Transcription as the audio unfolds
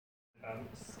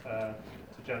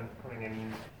to Jen for coming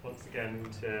in once again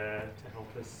to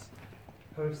help us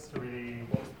host a really,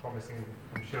 what's promising,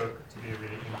 I'm sure, to be a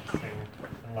really interesting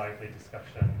and lively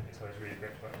discussion. It's always really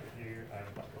great to work with you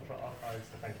and Black Cultural Archives,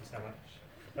 so thank you so much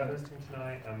for hosting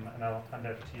tonight. And I'll hand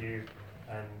over to you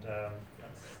and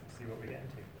let's see what we get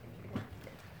into. Thank you.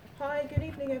 Hi, good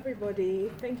evening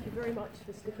everybody. Thank you very much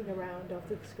for sticking around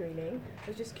after the screening. I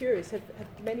was just curious, have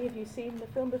many of you seen the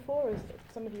film before, or is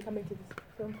some of you coming to this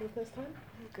film for the first time?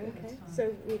 Good. Okay,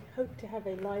 so we hope to have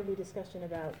a lively discussion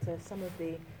about some of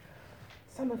the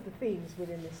themes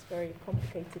within this very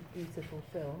complicated, beautiful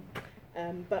film.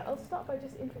 But I'll start by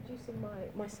just introducing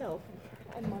myself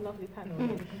and my lovely panel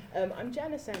here. I'm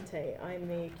Janice Sante. I'm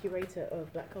the curator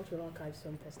of Black Cultural Archives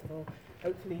Film Festival.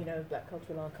 Hopefully you know Black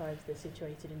Cultural Archives. They're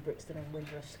situated in Brixton on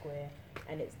Windrush Square,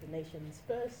 and it's the nation's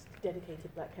first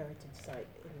dedicated Black heritage site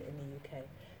in the UK.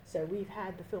 So we've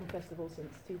had the film festival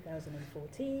since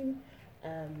 2014,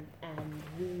 and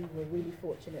we were really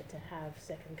fortunate to have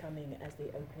Second Coming as the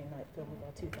opening night film of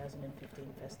our 2015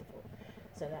 festival.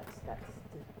 So that's to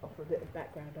offer a bit of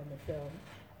background on the film.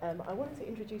 I wanted to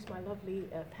introduce my lovely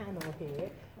panel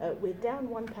here. We're down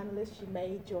one panelist. She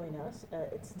may join us.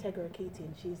 It's Tegra Akiti,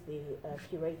 and she's the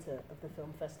curator of the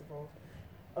film festival,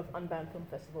 of Unbound Film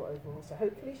Festival overall. So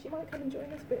hopefully she might come and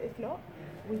join us, but if not,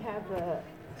 we have,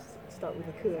 start with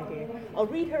Akua here. I'll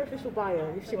read her official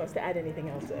bio if she wants to add anything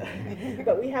else.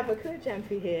 But we have Akua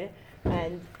Jamfi here,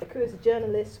 and Akua is a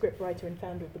journalist, scriptwriter, and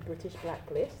founder of the British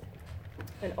Blacklist,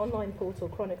 an online portal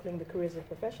chronicling the careers of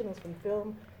professionals from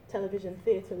film, television,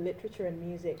 theatre, literature and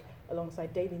music,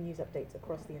 alongside daily news updates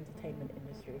across the entertainment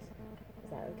industries. Is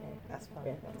that okay? That's fine.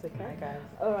 Yeah, that's okay. Hi guys.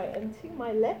 All right, and to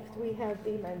my left we have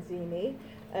Bea Manzini.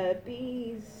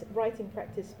 Bea's writing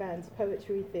practice spans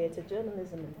poetry, theatre,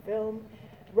 journalism and film.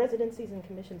 Residencies and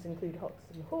commissions include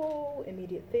Hoxton Hall,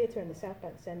 Immediate Theatre and the South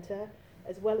Bank Centre,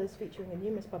 as well as featuring in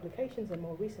numerous publications and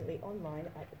more recently online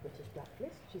at the British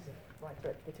Blacklist. She's a writer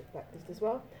at the British Blacklist as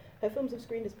well. Her films have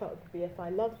screened as part of the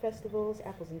BFI Love Festivals,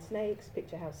 Apples and Snakes,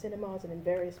 Picture House Cinemas, and in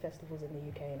various festivals in the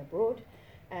UK and abroad.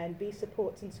 And Bea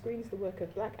supports and screens the work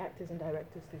of black actors and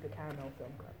directors through the Caramel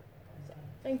Film Club. So,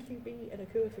 thank you, Bea and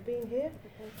Akua, for being here.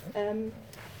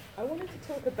 I wanted to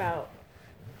talk about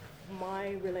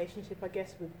my relationship, I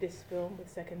guess, with this film, with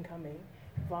Second Coming,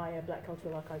 via Black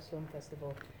Cultural Archives Film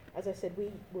Festival. As I said, we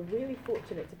were really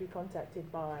fortunate to be contacted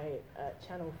by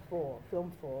Channel 4,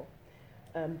 Film 4,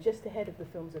 just ahead of the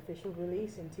film's official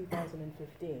release in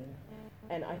 2015.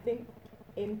 And I think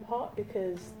in part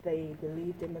because they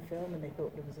believed in the film and they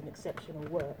thought it was an exceptional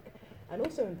work, and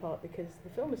also in part because the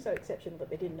film was so exceptional that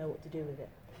they didn't know what to do with it.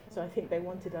 So I think they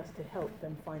wanted us to help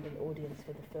them find an audience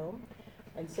for the film.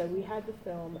 And so we had the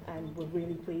film and were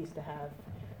really pleased to have,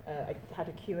 I had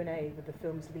a Q&A with the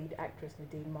film's lead actress,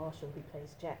 Nadine Marshall, who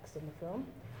plays Jax in the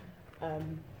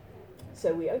film.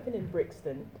 So we opened in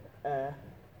Brixton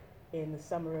in the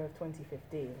summer of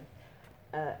 2015.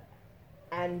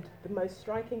 And the most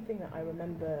striking thing that I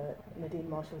remember Nadine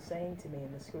Marshall saying to me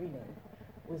in the screening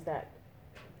was that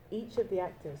each of the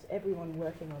actors, everyone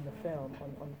working on the film,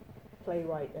 on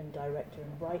playwright and director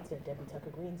and writer Debbie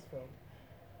Tucker-Green's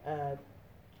film,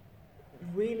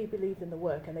 really believed in the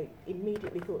work, and they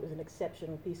immediately thought it was an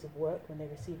exceptional piece of work when they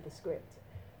received the script.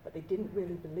 But they didn't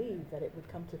really believe that it would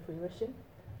come to fruition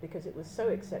because it was so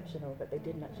exceptional that they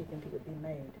didn't actually think it would be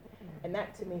made. And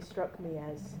that to me struck me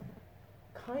as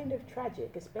kind of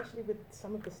tragic, especially with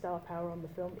some of the star power on the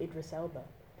film, Idris Elba.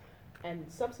 And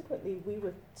subsequently we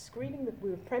were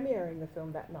premiering the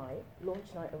film that night,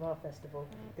 launch night of our festival,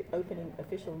 the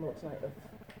official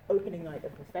opening night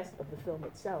of the film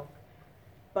itself.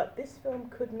 But this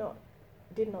film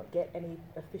did not get any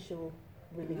official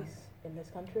release in this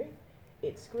country.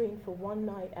 It screened for one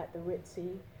night at the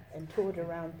Ritzy and toured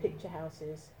around picture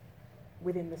houses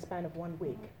within the span of 1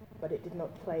 week, but it did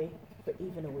not play for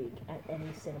even a week at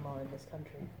any cinema in this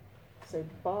country. So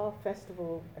bar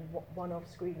festival and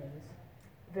one-off screenings,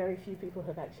 very few people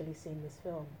have actually seen this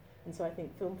film. And so I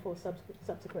think Film 4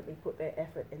 subsequently put their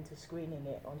effort into screening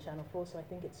it on Channel 4, so I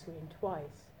think it's screened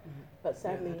twice. But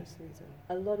sadly,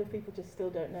 a lot of people just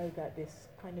still don't know that this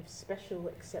kind of special,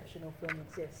 exceptional film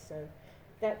exists. So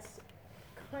that's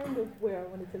kind of where I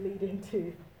wanted to lead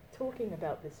into talking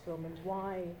about this film and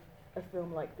why a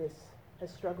film like this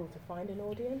has struggled to find an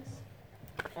audience.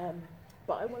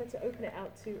 But I wanted to open it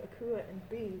out to Akua and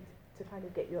Bea to kind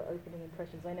of get your opening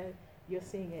impressions. I know you're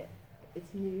seeing it,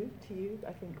 it's new to you.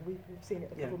 I think we've seen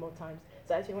it a couple more times.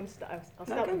 So actually I'll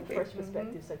start with a fresh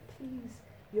perspective. So please,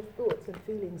 your thoughts and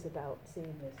feelings about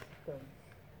seeing this film.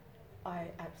 I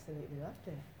absolutely loved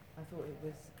it. I thought it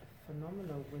was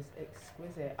phenomenal, was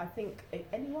exquisite. I think, has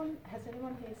anyone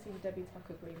here seen Debbie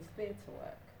Tucker Green's theatre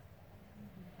work?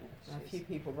 A few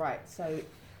people, right. So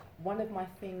one of my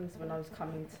things when I was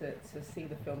coming to see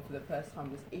the film for the first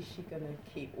time was, is she going to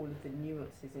keep all of the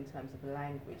nuances in terms of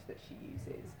language that she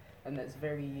uses, and that's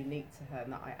very unique to her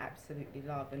and that I absolutely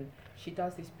love. And she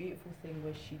does this beautiful thing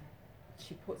where she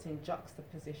puts in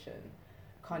juxtaposition,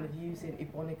 kind of using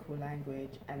Ebonical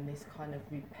language and this kind of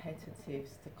repetitive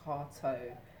staccato,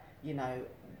 you know,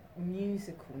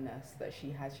 musicalness that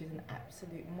she has. She's an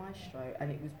absolute maestro,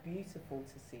 and it was beautiful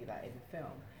to see that in the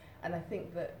film. And I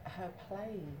think that her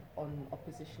play on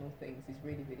oppositional things is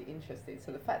really, really interesting.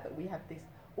 So the fact that we have this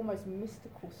almost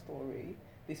mystical story,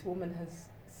 this woman has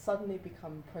suddenly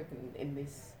become pregnant in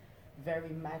this very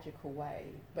magical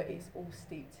way, but it's all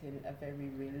steeped in a very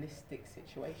realistic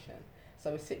situation.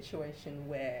 So a situation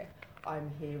where I'm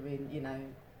hearing, you know,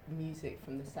 music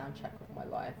from the soundtrack of my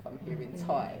life. I'm hearing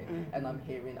Ty, and I'm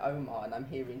hearing Omar, and I'm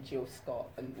hearing Jill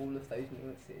Scott, and all of those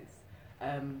nuances.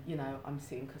 You know, I'm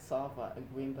seeing cassava and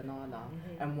green banana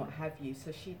and what have you.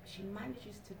 So she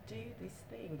manages to do this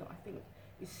thing that I think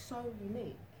is so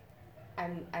unique.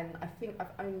 And I think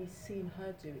I've only seen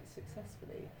her do it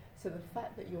successfully. So the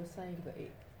fact that you're saying that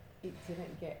it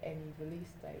didn't get any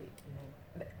release date,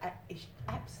 it's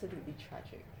absolutely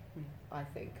tragic, I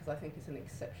think, because I think it's an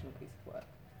exceptional piece of work.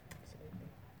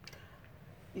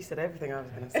 You said everything I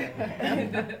was going to say.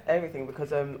 Everything,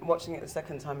 because watching it the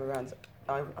second time around,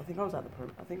 I think I was at the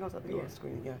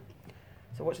screening, yeah.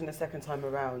 So watching the second time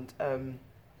around,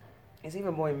 it's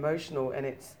even more emotional,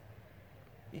 and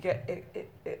you get it.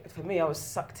 For me, I was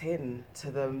sucked in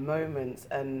to the moments,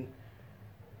 and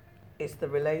it's the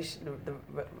relating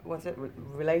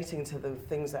to the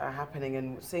things that are happening,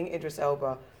 and seeing Idris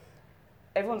Elba.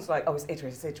 Everyone's like, oh,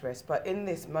 it's Idris, but in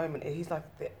this moment, he's like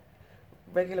the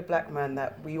regular black man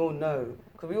that we all know,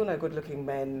 because we all know good-looking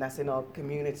men that's in our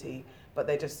community, but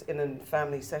they're just in a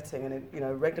family setting, and you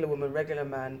know, regular woman, regular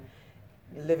man,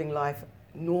 living life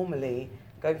normally,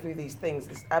 going through these things.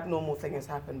 This abnormal thing has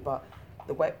happened, but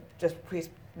the way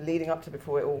leading up to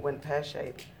before it all went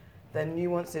pear-shaped, their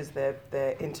nuances, their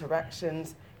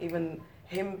interactions, even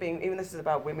this is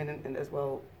about women and as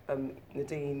well.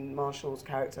 Nadine Marshall's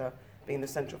character being the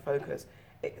central focus.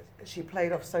 She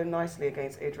played off so nicely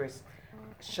against Idris,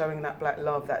 showing that black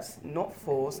love that's not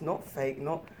forced, not fake,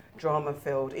 not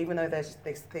drama-filled. Even though this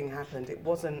thing happened, it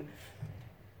wasn't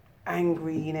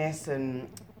angriness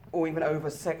or even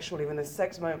over-sexual. Even the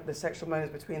sexual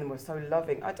moments between them were so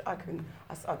loving. I could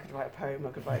write a poem, I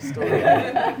could write a story.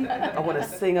 I want to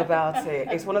sing about it.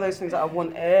 It's one of those things that I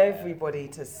want everybody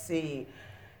to see.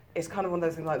 It's kind of one of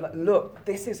those things like look,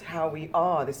 this is how we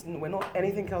are. We're not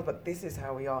anything else, but this is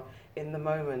how we are in the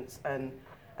moments. And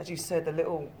as you said, the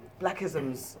little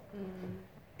blackisms.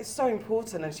 It's so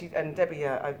important. And Debbie,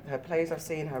 her plays, I've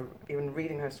seen her, even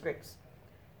reading her scripts,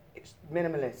 it's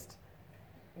minimalist.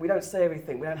 We don't say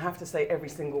everything. We don't have to say every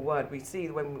single word. We see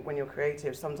when you're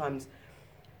creative, sometimes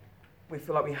we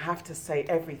feel like we have to say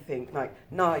everything. Like,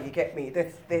 no, you get me,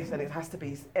 this, and it has to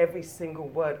be every single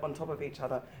word on top of each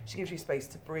other. She gives you space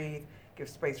to breathe,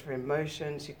 gives space for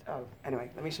emotion. Anyway,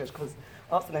 let me show you, because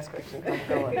ask the next question,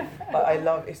 go on.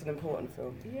 But it's an important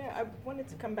film. Yeah, I wanted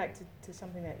to come back to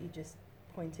something that you just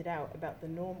pointed out about the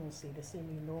normalcy, the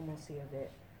seeming normalcy of it,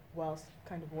 whilst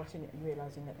kind of watching it and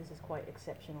realising that this is quite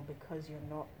exceptional, because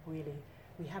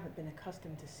we haven't been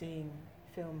accustomed to seeing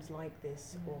films like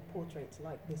this or portraits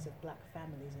like this of black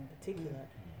families in particular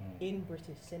in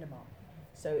British cinema.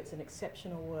 So it's an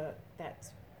exceptional work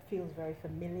that feels very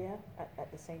familiar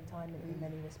at the same time in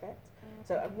many respects.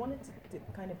 So I wanted to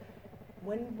kind of,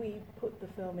 when we put the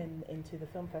film into the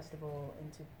film festival,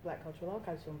 into Black Cultural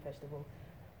Archives Film Festival,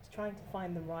 was trying to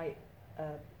find the right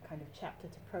kind of chapter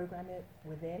to program it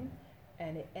within,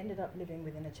 and it ended up living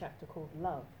within a chapter called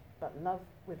Love, but love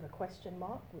with a question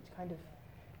mark, which kind of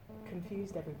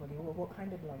confused everybody. Well, what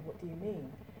kind of love? What do you mean?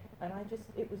 And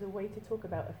it was a way to talk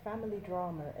about a family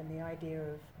drama and the idea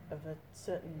of a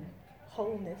certain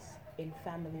wholeness in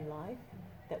family life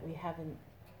that we haven't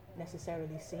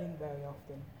necessarily seen very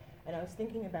often. And I was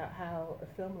thinking about how a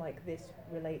film like this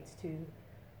relates to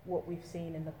what we've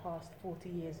seen in the past 40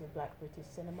 years of black British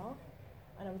cinema.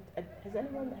 And has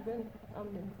anyone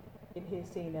in here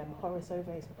seen Horace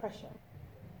Ove's Pressure?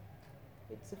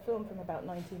 It's a film from about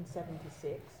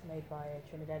 1976, made by a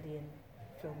Trinidadian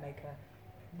filmmaker,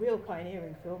 real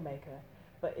pioneering filmmaker,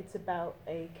 but it's about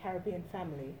a Caribbean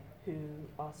family who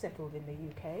are settled in the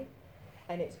UK,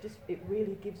 and it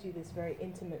really gives you this very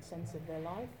intimate sense of their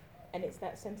life, and it's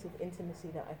that sense of intimacy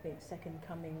that I think Second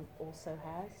Coming also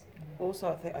has.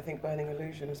 Also, I think Burning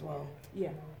Illusion as well.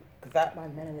 Yeah. That by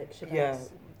Menelik Shabazz. Yeah,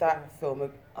 that film,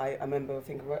 I remember, I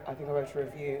think I wrote a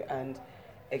review, and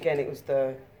again, it was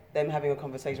them having a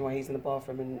conversation while he's in the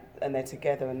bathroom and they're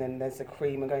together, and then there's the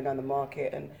cream and going down the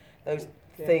market, and those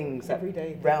things that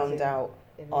round out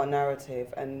our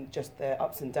narrative and just their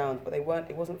ups and downs, but it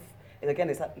wasn't, again,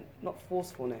 it's that not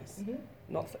forcefulness,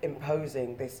 not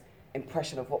imposing this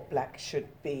impression of what black should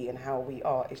be and how we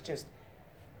are. It's just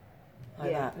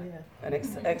like that, an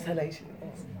exhalation.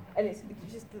 Yes. And it's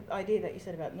just the idea that you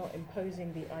said about not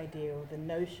imposing the idea or the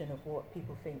notion of what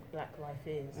people think black life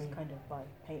is, kind of by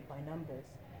paint by numbers.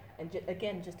 And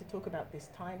again, just to talk about this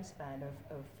time span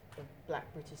of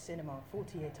black British cinema,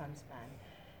 40-year time span,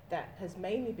 that has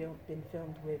mainly been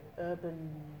filmed with urban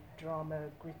drama,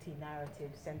 gritty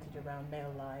narratives centered around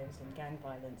male lives and gang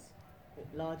violence,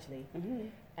 largely,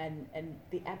 and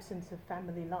the absence of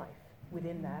family life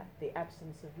within that, the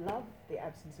absence of love, the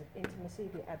absence of intimacy,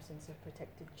 the absence of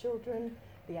protected children,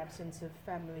 the absence of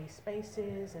family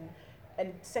spaces,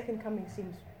 and Second Coming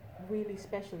seems really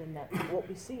special in that what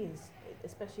we see is,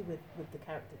 especially with the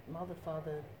character mother,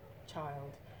 father,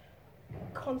 child,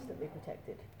 constantly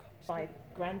protected by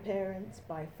grandparents,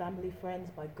 by family friends,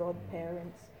 by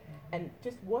godparents. And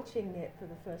just watching it for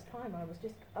the first time, I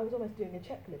was almost doing a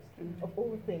checklist of all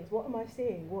the things. What am I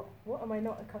seeing? What am I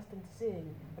not accustomed to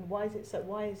seeing? And why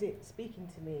is it speaking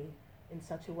to me in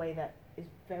such a way that is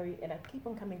very, and I keep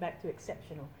on coming back to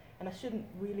exceptional. And I shouldn't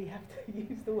really have to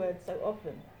use the word so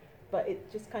often, but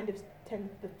it just kind of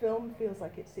the film feels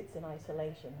like it sits in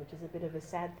isolation, which is a bit of a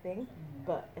sad thing,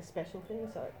 but a special thing.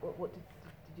 So what did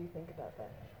you think about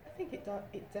that? I think it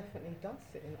definitely does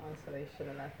sit in isolation,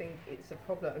 and I think it's a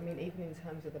problem. I mean, even in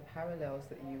terms of the parallels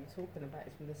that you were talking about,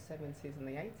 it's from the 70s and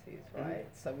the 80s, right?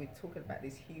 So we're talking about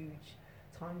this huge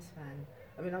time span.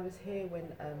 I mean, I was here when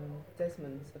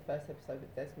Desmond's, the first episode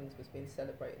of Desmond's was being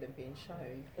celebrated and being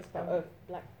shown. It's about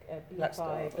Black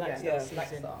Star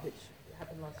season, which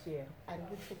happened last year. And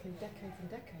we're talking decades and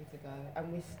decades ago,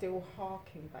 and we're still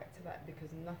harking back to that because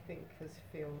nothing has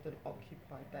filled and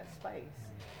occupied that space.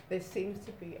 There seems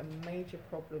to be a major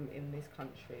problem in this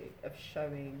country of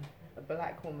showing a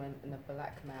black woman and a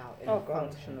black male in a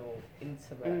functional,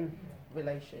 intimate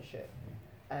relationship.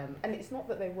 And it's not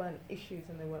that there weren't issues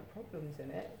and there weren't problems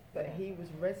in it, but he was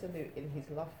resolute in his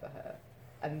love for her.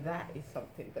 And that is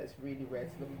something that's really rare,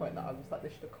 to the point that I was like, they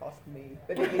should have cast me.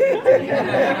 But it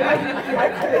I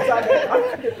could have done it.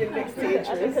 I could have been next to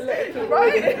Idris.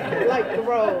 Right? Like the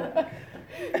role.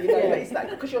 You know, it's like,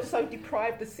 because you're so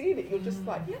deprived of seeing it, you're just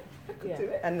like, yeah, I could do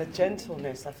it. And the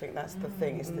gentleness, I think that's the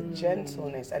thing. It's the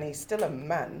gentleness. And he's still a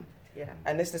man. Yeah.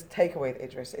 And this is take away with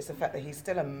Idris. It's the fact that he's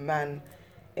still a man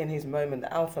in his moment,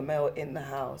 the alpha male in the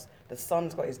house. The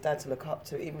son's got his dad to look up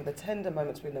to, even with the tender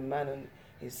moments between the man and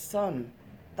his son.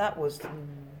 That was,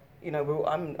 you know,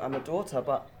 I'm a daughter,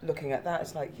 but looking at that,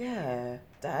 it's like, yeah,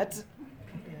 Dad.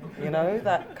 You know,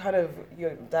 that kind of,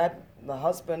 your dad, the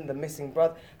husband, the missing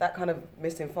brother, that kind of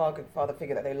missing father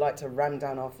figure that they like to ram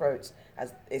down our throats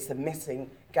as it's a missing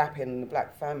gap in the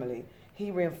black family.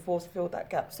 He filled that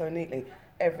gap so neatly.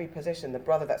 Every position, the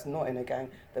brother that's not in a gang,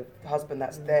 the husband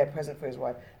that's there present for his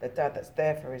wife, the dad that's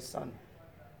there for his son.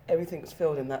 Everything's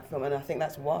filled in that film, and I think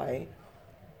that's why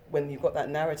when you've got that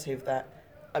narrative that,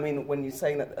 I mean, when you're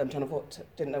saying that Channel 4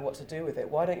 didn't know what to do with it,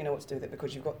 why don't you know what to do with it?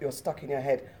 Because you're stuck in your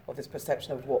head of this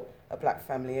perception of what a black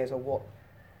family is or what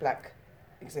black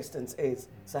existence is.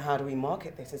 So how do we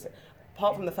market this? Is it,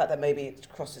 apart from the fact that maybe it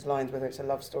crosses lines, whether it's a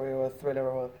love story or a thriller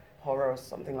or a horror or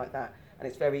something like that, and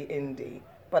it's very indie,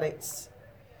 but it's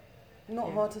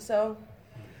not hard to sell.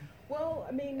 Well,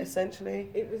 I mean, essentially,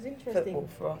 it was interesting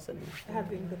for us anyway.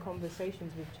 Having the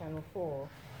conversations with Channel 4.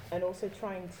 And also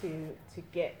trying to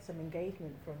get some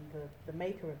engagement from the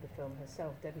maker of the film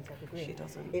herself, Debbie Tucker Green. She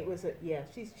doesn't. It was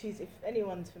she's if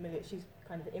anyone's familiar, she's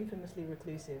kind of infamously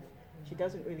reclusive. She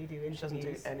doesn't really do interviews. She doesn't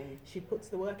do any. She puts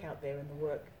the work out there, and the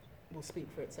work will speak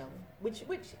for itself. Which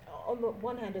on the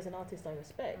one hand, as an artist, I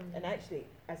respect, and actually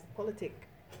as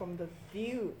from the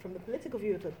political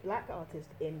view of a black artist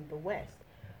in the West,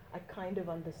 I kind of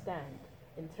understand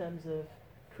in terms of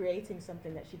creating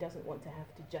something that she doesn't want to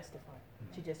have to justify.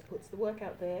 She just puts the work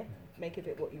out there, make of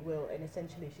it what you will, and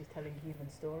essentially she's telling human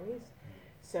stories.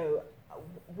 So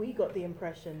we got the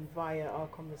impression via our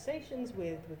conversations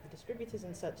with the distributors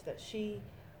and such that she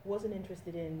wasn't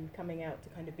interested in coming out to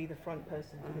kind of be the front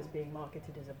person who was being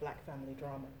marketed as a black family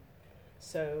drama.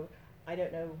 So I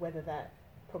don't know whether that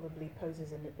probably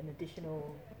poses an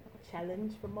additional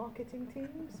challenge for marketing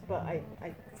teams, but I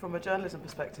from a journalism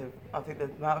perspective, I think the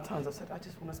amount of times I've said I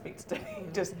just want to speak to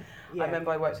Debbie. I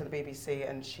remember I worked at the BBC,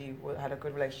 and she had a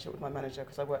good relationship with my manager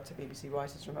because I worked at BBC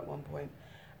Writers' Room at one point,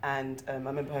 and I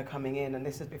remember her coming in, and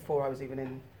this is before I was even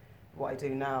in what I do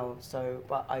now. So,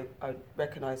 but I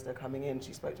recognised her coming in.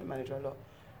 She spoke to my manager a lot.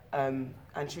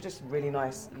 And she was just a really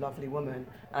nice, lovely woman.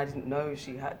 I didn't know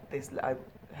she had this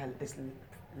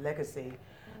legacy.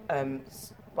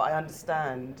 But I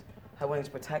understand her wanting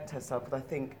to protect herself, because I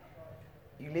think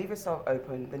you leave yourself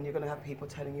open, then you're going to have people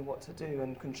telling you what to do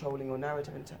and controlling your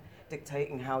narrative and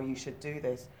dictating how you should do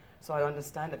this. So I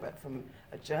understand it, but from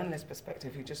a journalist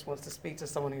perspective who just wants to speak to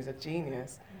someone who's a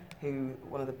genius, who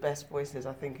one of the best voices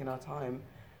I think in our time,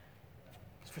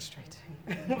 it's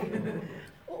frustrating.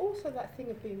 Well, also that thing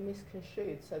of being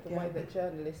misconstrued. So the way that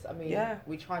journalists, I mean,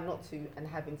 we try not to and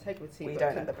have integrity. We but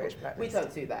don't have the British Blacklist. We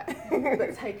don't do that.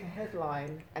 But take a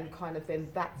headline and kind of then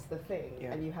that's the thing,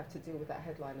 and you have to deal with that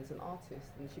headline as an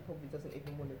artist. And she probably doesn't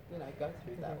even want to, go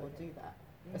through that or do that,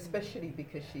 especially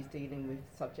because she's dealing with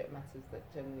subject matters that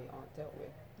generally aren't dealt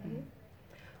with.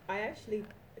 I actually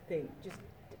think, just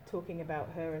talking about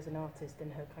her as an artist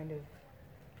and her kind of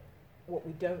what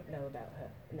we don't know about her,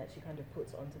 and that she kind of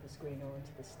puts onto the screen or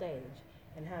onto the stage,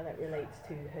 and how that relates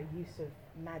to her use of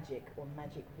magic or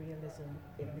magic realism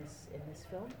in this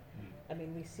film. I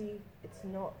mean, we see it's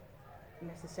not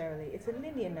necessarily, it's a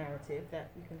linear narrative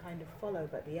that you can kind of follow,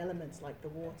 but the elements like the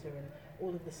water and all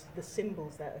of the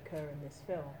symbols that occur in this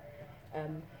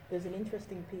film. There's an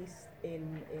interesting piece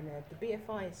in the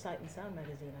BFI Sight and Sound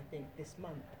magazine, I think, this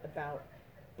month, about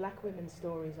black women's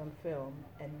stories on film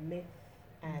and myth,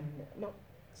 and not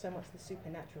so much the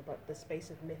supernatural, but the space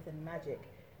of myth and magic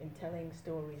in telling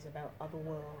stories about other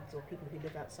worlds or people who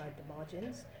live outside the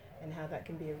margins, and how that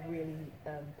can be a really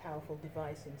powerful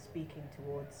device in speaking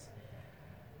towards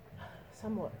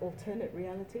somewhat alternate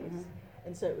realities.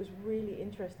 And so it was really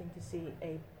interesting to see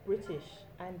a British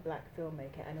and black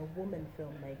filmmaker and a woman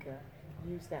filmmaker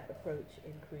use that approach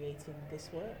in creating this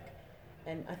work.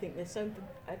 And I think there's something,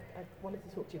 I wanted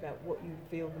to talk to you about what you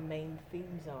feel the main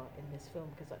themes are in this film,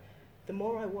 because the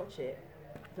more I watch it,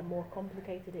 the more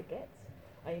complicated it gets.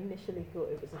 I initially thought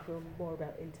it was a film more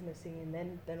about intimacy, and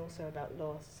then also about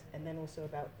loss, and then also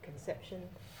about conception,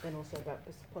 then also about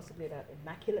possibly about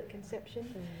immaculate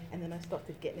conception, and then I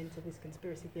started getting into this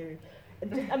conspiracy theory.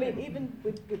 And just, I mean, even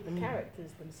with the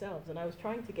characters themselves, and I was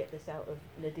trying to get this out of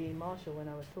Nadine Marshall when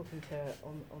I was talking to her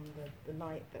on the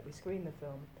night that we screened the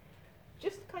film.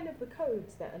 Just kind of the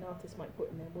codes that an artist might put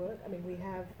in their work. I mean, we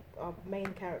have our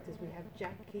main characters. We have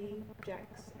Jackie,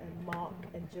 Jax, and Mark,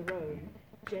 and Jerome,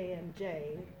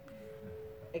 JMJ,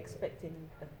 expecting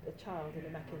a child in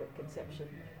immaculate conception.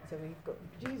 So we've got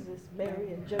Jesus,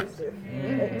 Mary, and Joseph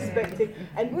expecting.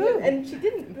 And she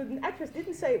didn't. The actress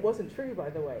didn't say it wasn't true, by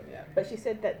the way. Yeah. But she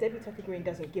said that Debbie Tucker Green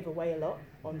doesn't give away a lot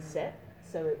on set.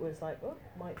 So it was like, oh,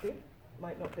 might be,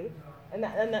 might not be, and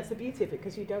that's the beauty of it,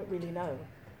 because you don't really know.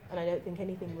 And I don't think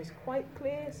anything was quite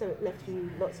clear, so it left you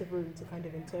lots of room to kind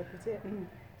of interpret it.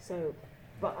 So,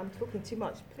 but I'm talking too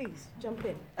much. Please, jump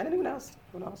in. And anyone else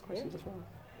want to ask questions as well?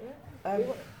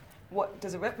 Yeah. What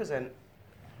does it represent?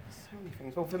 So many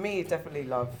things. Well, for me, it's definitely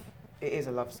love. It is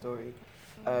a love story.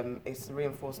 It's the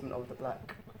reinforcement of the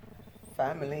black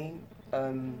family.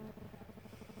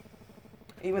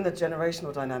 Even the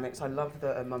generational dynamics. I love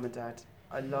the mum and dad.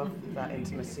 I love that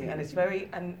intimacy, and it's very,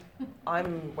 and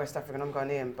I'm West African, I'm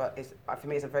Ghanaian, but for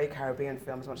me it's a very Caribbean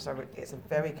film as much as it's a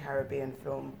very Caribbean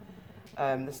film.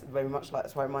 This is very much like,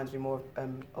 that's why it reminds me more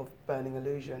of Burning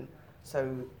Illusion.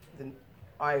 So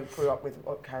I grew up with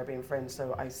Caribbean friends,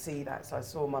 so I see that. So I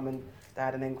saw mum and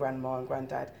dad, and then grandma and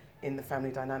granddad in the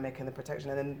family dynamic and the protection,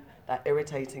 and then that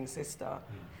irritating sister.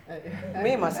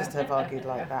 Me and my sister have argued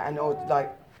like that, and or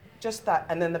like just that,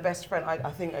 and then the best friend.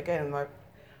 I think again,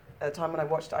 at the time when I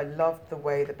watched it, I loved the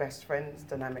way the best friends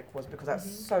dynamic was, because that's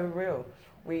so real.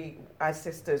 We, as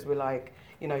sisters, were like,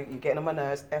 you're getting on my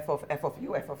nerves, F off,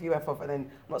 you, F off, you, F off, and then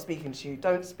I'm not speaking to you,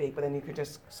 don't speak, but then you could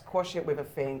just squash it with a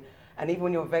thing. And even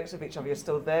when you're vexed with each other, you're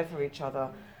still there for each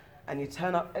other, and you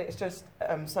turn up. It's just,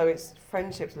 so it's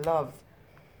friendships, love,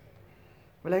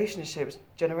 relationships,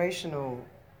 generational,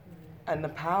 and the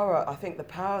power, I think the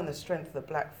power and the strength of the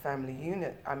black family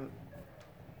unit,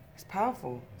 it's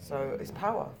powerful, so it's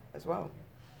power as well.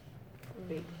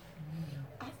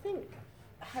 I think,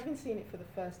 having seen it for the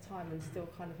first time and still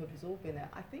kind of absorbing it,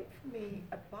 I think for me,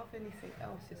 above anything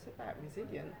else, it's about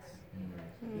resilience.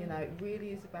 It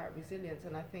really is about resilience,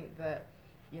 and I think that,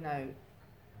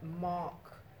 Mark,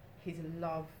 his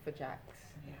love for Jax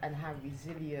and how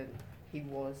resilient he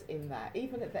was in that.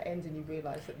 Even at the end, and you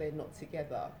realise that they're not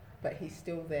together, but he's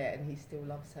still there and he still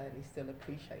loves her and he's still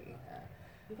appreciating her.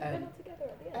 They're not together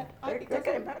at the end. They're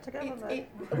getting back together, It mate.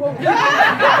 came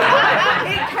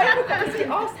because he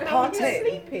asked her, are you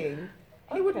sleeping?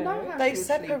 He would know how They she was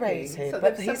separated, sleeping. So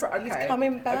but they've he's okay.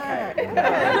 coming back. Okay.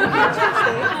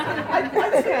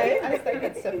 I'd say as they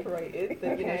get separated,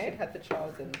 that she'd had the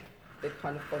child and they've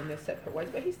kind of gone their separate ways.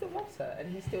 But he still loves her,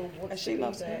 and he still wants And to she be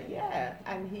loves there. him. Yeah,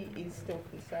 and he is still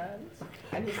concerned,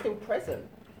 and he's still present.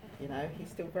 He's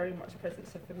still very much present.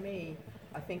 So for me,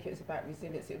 I think it was about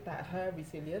resilience. It was about her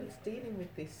resilience, dealing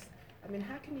with this. I mean,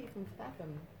 how can you even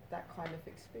fathom that kind of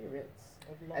experience?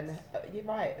 Of loss. And you're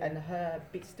right, and her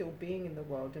still being in the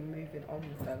world and moving on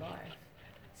with her life.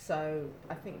 So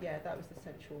I think, that was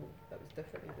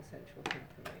definitely the central thing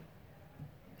for me.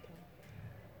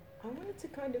 I wanted to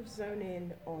kind of zone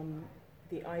in on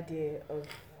the idea of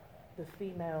the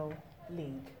female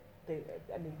lead.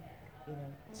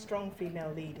 Strong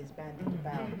female lead is bandied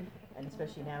about, and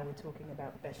especially now we're talking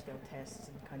about Bechdel tests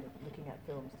and kind of looking at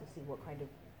films to see what kind of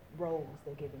roles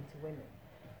they're giving to women.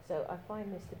 So I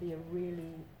find this to be a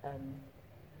really,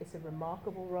 it's a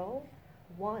remarkable role.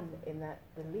 One, in that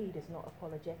the lead is not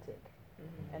apologetic.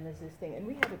 And there's this thing, and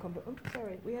we had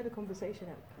a conversation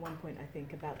at one point, I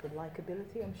think, about the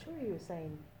likability. I'm sure you were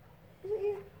saying, was it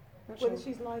you? Whether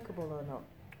she's likable or not.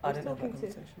 I didn't have that talking to-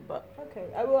 conversation, but Okay.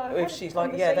 I if she's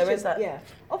like, there is that. Yeah.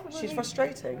 Often She's when we-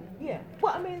 frustrating. Yeah.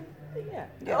 Well, I mean, yeah.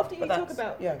 Yeah, Often you but talk that's-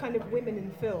 about yeah. kind of women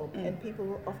in film, and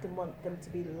people often want them to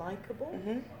be likable,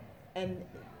 and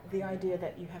the idea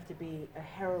that you have to be a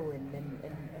heroine and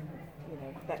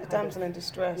that The kind damsel in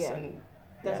distress yeah. and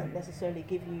doesn't necessarily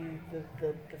give you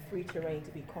the free terrain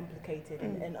to be complicated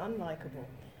and unlikable.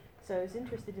 So I was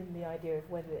interested in the idea of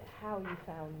how you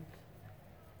found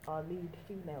our lead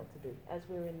female to be, as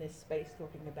we're in this space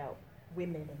talking about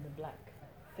women and the black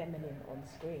feminine on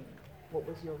screen. What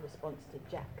was your response to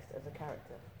Jax as a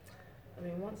character? I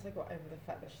mean, once I got over the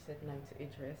fact that she said no to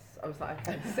Idris, I was like,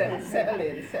 okay, settle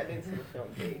into the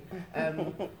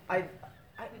film.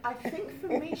 I think for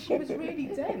me she was really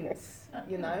dense,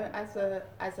 as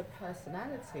a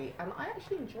personality, and I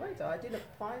actually enjoyed her. I didn't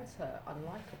find her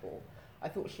unlikable. I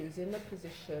thought she was in a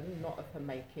position not of her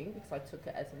making, because I took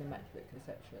it as an immaculate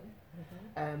conception,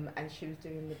 and she was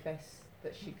doing the best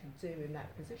that she could do in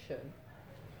that position.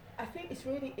 I think it's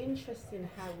really interesting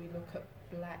how we look at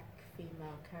black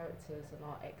female characters and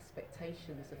our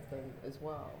expectations of them as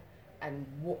well, and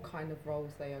what kind of roles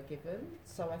they are given.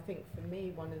 So I think for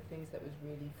me, one of the things that was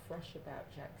really fresh about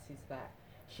Jax is that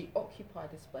she occupied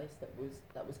a space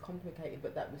that was complicated,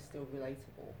 but that was still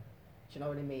relatable. Do you know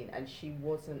what I mean? And she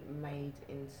wasn't made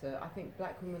into. I think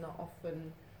black women are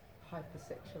often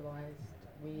hypersexualized.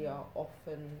 We are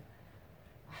often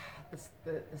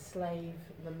the slave,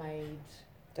 the maid,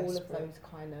 all of Desperate. those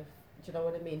kind of. Do you know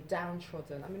what I mean?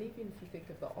 Downtrodden. I mean, even if you think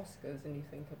of the Oscars and you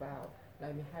think about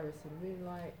Naomi Harris in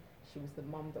Moonlight, she was the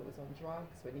mum that was on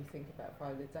drugs. When you think about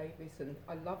Viola Davis, and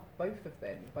I love both of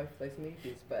them, both those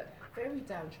movies, but very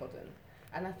downtrodden.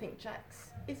 And I think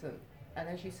Jax isn't. And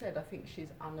as you said, I think she's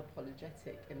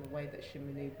unapologetic in the way that she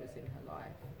manoeuvres in her life.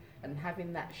 And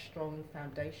having that strong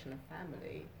foundation of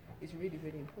family is really,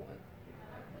 really important.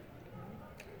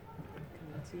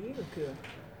 Coming to you,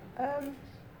 Akua.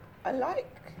 I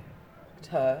liked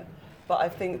her, but I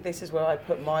think this is where I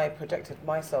projected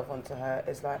myself onto her.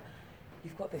 Is like,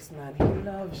 you've got this man, he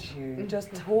loves you,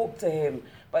 just talk to him.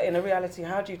 But in a reality,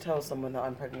 how do you tell someone that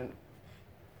I'm pregnant,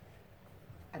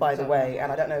 by the way, and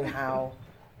I don't know how?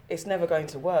 It's never going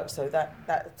to work. So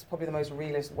that's probably the most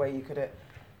realist way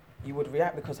you would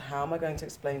react, because how am I going to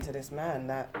explain to this man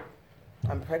that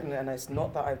I'm pregnant, and it's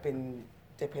not that I've been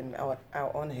dipping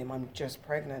out on him, I'm just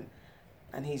pregnant.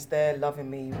 And he's there loving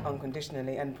me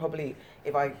unconditionally. And probably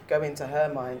if I go into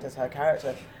her mind as her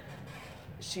character,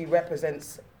 she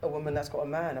represents a woman that's got a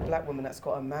man, a black woman that's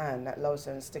got a man that loves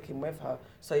her and sticking with her.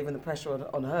 So even the pressure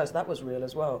on her, so that was real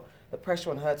as well. The pressure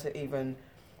on her to even,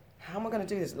 how am I going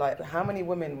to do this? Like, how many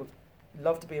women would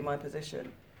love to be in my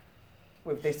position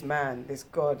with this man, this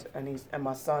God, and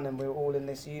my son, and we're all in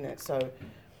this unit. So,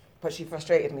 but she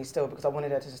frustrated me still, because I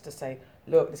wanted her to just to say,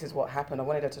 look, this is what happened. I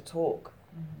wanted her to talk.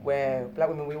 Where black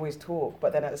women, we always talk,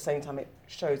 but then at the same time it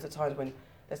shows there's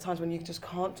times when you just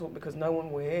can't talk because no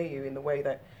one will hear you in the way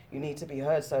that you need to be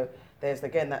heard. So there's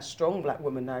again that strong black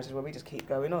woman narrative where we just keep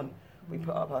going on. We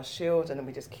put up our shield and then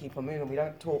we just keep on moving. We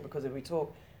don't talk, because if we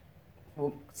talk,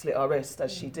 we'll slit our wrist,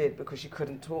 as she did, because she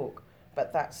couldn't talk.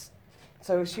 But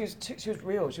so she was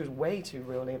real. She was way too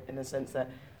real in the sense that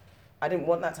I didn't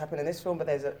want that to happen in this film. But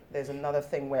there's another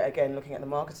thing where, again, looking at the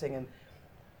marketing, and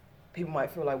people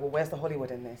might feel like, well, where's the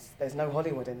Hollywood in this? There's no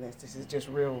Hollywood in this. This is just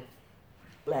real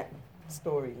black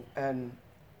story.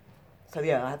 So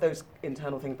yeah, I had those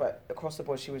internal things, but across the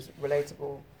board, she was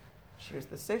relatable. She was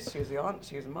the sis, she was the aunt,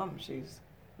 she was the mum, she's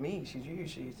me, she's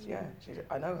you,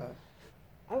 I know her.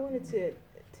 I wanted to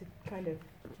kind of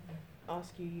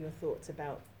ask you your thoughts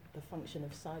about the function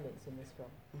of silence in this film,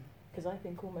 because I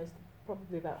think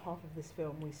probably about half of this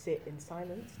film we sit in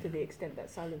silence to the extent that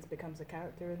silence becomes a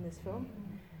character in this film,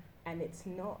 and it's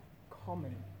not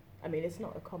common. I mean, it's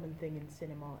not a common thing in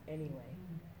cinema anyway.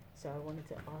 So I wanted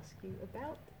to ask you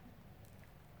about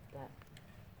that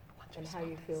and how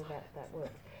you feel that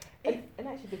works. And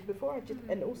actually, before I just,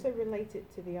 and also relate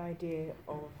it to the idea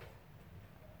of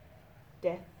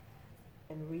death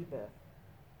and rebirth,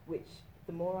 which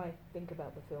the more I think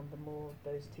about the film, the more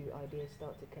those two ideas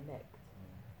start to connect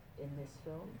in this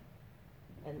film.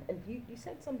 And you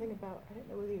said something about, I don't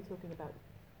know whether you're talking about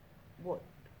what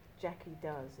Jackie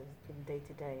does in day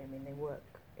to day. I mean, they work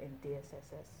in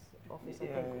DSSS office, I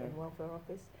think, in welfare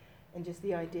office, and just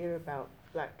the idea about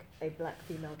a black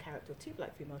female character, two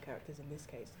black female characters in this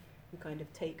case, who kind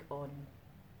of take on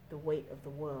the weight of the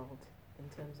world in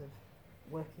terms of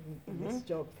working in this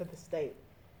job for the state,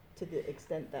 to the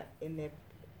extent that in their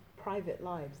private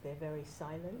lives they're very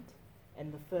silent,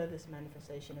 and the furthest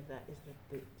manifestation of that is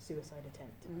the suicide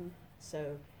attempt.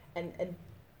 So, and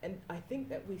I think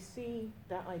that we see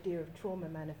that idea of trauma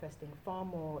manifesting far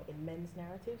more in men's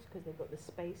narratives because they've got the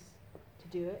space to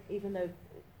do it, even though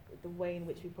the way in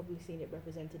which we've probably seen it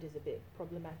represented is a bit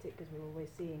problematic because we're always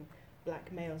seeing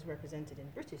black males represented in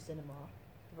British cinema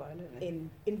in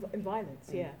violence,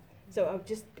 So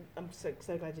I'm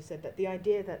so glad you said that. The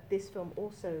idea that this film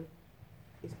also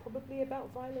is probably about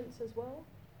violence as well,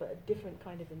 but a different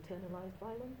kind of internalized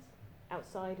violence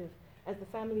outside of, as the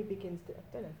family begins to,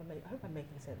 I hope I'm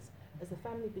making sense, as the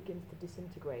family begins to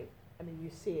disintegrate, I mean, you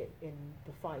see it in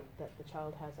the fight that the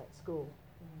child has at school.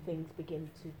 Things begin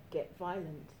to get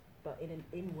violent, but in an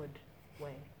inward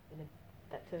way,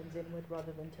 that turns inward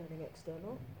rather than turning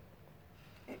external.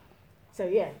 So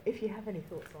yeah, if you have any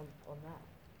thoughts on that.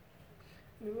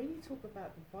 I mean, when you talk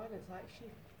about the violence,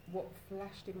 what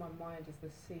flashed in my mind is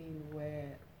the scene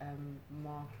where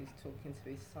Mark is talking to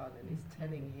his son and is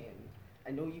telling him,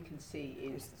 and all you can see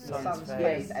is the son's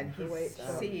face, and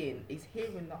he's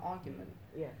hearing the argument.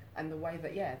 Yeah. And the way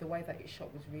that it's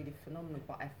shot was really phenomenal,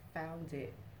 but I found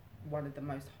it one of the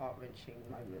most heart-wrenching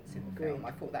moments in the film.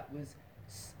 I thought that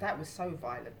was so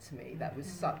violent to me. That was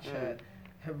such a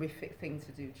horrific thing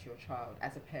to do to your child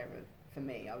as a parent. For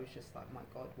me, I was just like, my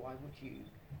God, why would you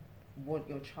want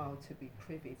your child to be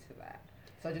privy to that?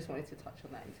 So I just wanted to touch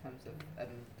on that in terms of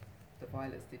the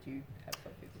violence. Did you have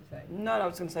something to say? No, I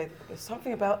was going to say,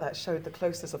 something about that showed the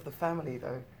closeness of the family,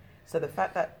 though. So the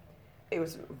fact that it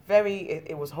was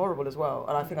it was horrible as well,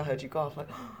 and I think I heard you gasp, like,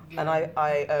 and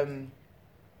I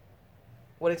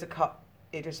wanted to cut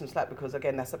Idris some slack because,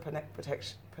 again, that's a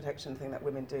protection thing that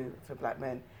women do for black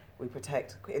men. We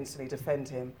protect, instantly defend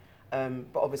him,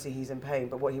 but obviously he's in pain,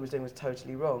 but what he was doing was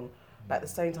totally wrong. But at the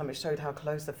same time, it showed how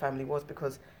close the family was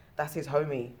because that's his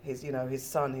homie, his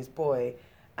son, his boy,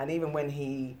 and even when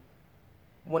he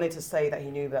wanted to say that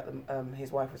he knew that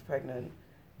his wife was pregnant,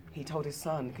 he told his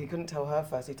son. He couldn't tell her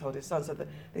first, he told his son. So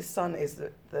this son is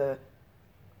they're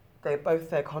both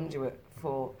their conduit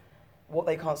for what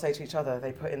they can't say to each other,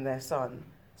 they put in their son,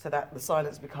 so that the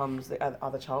silence becomes the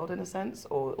other child in a sense,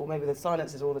 or maybe the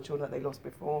silence is all the children that they lost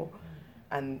before,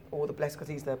 and all the blessed, because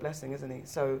he's their blessing, isn't he?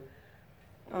 So,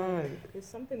 there's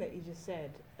something that you just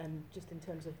said, and just in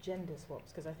terms of gender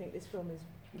swaps, because I think this film is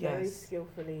very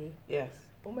skillfully,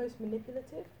 almost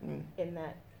manipulative, in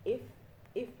that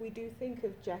if we do think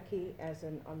of Jackie as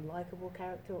an unlikable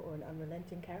character or an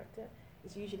unrelenting character,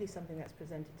 it's usually something that's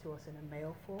presented to us in a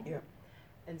male form. Yeah.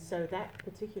 And so that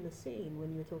particular scene,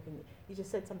 when you were talking, you just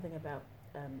said something about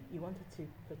you wanted to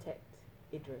protect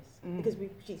Idris because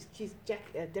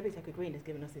Debbie Tucker Green has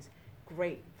given us this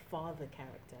great father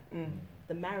character.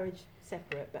 The marriage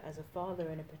separate, but as a father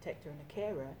and a protector and a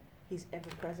carer, he's ever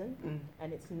present,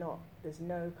 and there's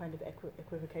no kind of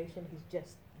equivocation. He's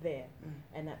just there,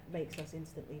 and that makes us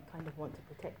instantly kind of want to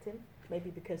protect him. Maybe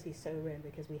because he's so rare, and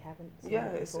because we haven't seen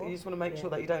him before. You just want to make sure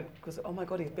that you don't, because oh my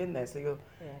God, he's been there, so you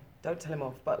don't tell him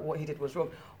off. But what he did was wrong.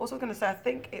 Also, I was going to say, I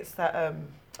think it's that.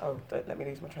 Don't let me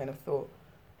lose my train of thought.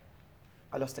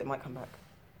 I lost it. It might come back.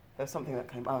 There's something that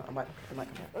came. It might come back.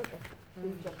 Okay.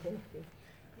 Jump in.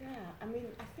 Yeah, I mean,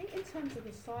 I think in terms of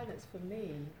the silence for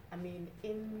me, I mean,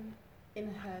 in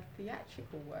her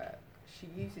theatrical work, she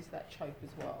uses that trope as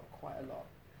well quite a lot.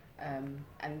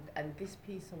 And this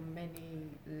piece on many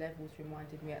levels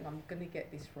reminded me, and I'm going to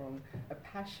get this wrong, a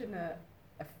passionate,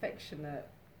 affectionate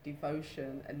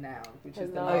devotion, a noun, which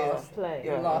is the last play.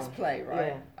 The last play,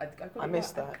 right? Yeah. I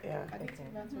missed that, yeah. I need to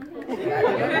remember to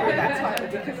record that title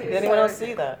because did anyone else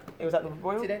see that? It was at the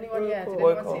Royal? Did anyone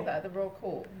see that at the Royal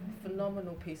Court?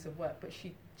 phenomenal piece of work, but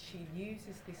she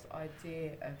uses this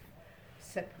idea of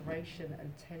separation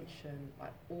and tension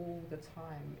like all the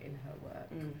time in her work.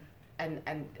 And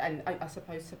I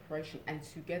suppose separation and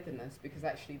togetherness, because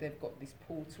actually they've got this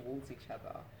pull towards each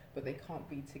other, but they can't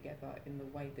be together in the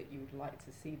way that you would like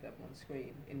to see them on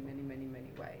screen in many, many,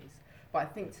 many ways. But I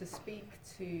think to speak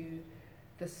to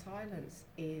the silence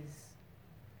is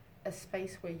a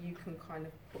space where you can kind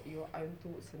of put your own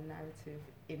thoughts and narrative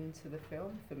into the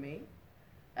film, for me.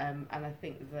 And I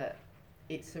think that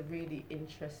it's a really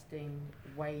interesting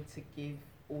way to give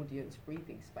audience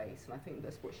breathing space, and I think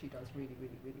that's what she does really,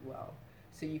 really, really well.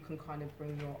 So you can kind of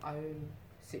bring your own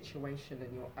situation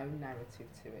and your own narrative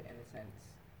to it, in a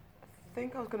sense. I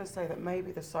think I was going to say that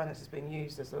maybe the silence is being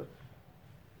used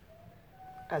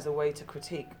as a way to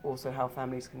critique also how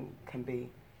families can be,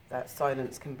 that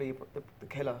silence can be the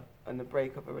killer and the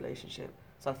break of a relationship.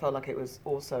 So I felt like it was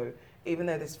also, even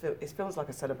though it feels like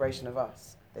a celebration of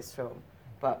us, this film,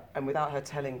 and without her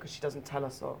telling, because she doesn't tell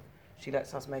us off, she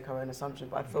lets us make our own assumptions.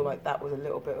 But I feel like that was a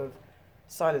little bit of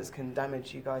silence can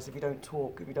damage you guys if you don't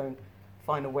talk, if you don't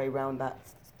find a way around that,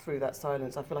 through that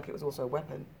silence. I feel like it was also a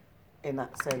weapon in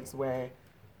that sense,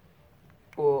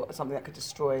 or something that could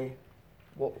destroy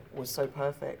what was so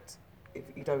perfect if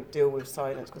you don't deal with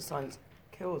silence, because silence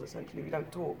kills essentially. If you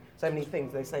don't talk, so many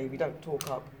things they say, if you don't talk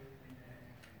up,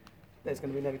 there's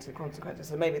going to be negative consequences.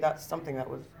 So maybe that's something that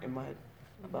was in my head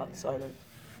about the silence.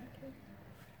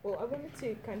 Well, I wanted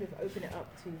to kind of open it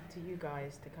up to you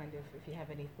guys to kind of, if you have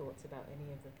any thoughts about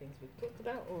any of the things we've talked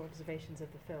about or observations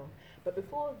of the film. But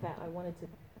before that, I wanted to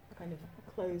kind of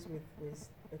close with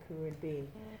Akua and B,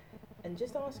 and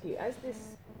just ask you, as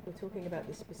we're talking about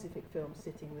this specific film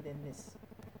sitting within this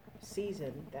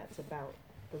season that's about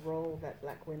the role that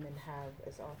black women have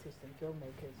as artists and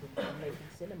filmmakers in making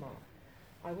cinema,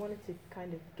 I wanted to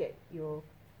kind of get your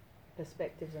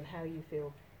perspectives on how you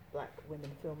feel black women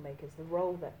filmmakers, the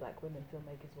role that black women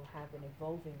filmmakers will have in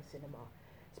evolving cinema,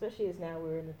 especially as now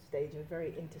we're in a stage of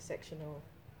very intersectional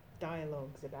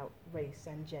dialogues about race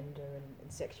and gender and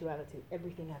sexuality,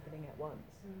 everything happening at once.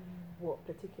 What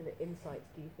particular insights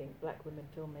do you think black women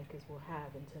filmmakers will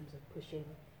have in terms of pushing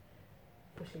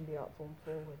the art form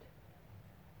forward?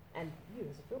 And you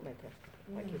as a filmmaker,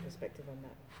 like your perspective on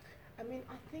that. I mean,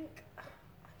 I think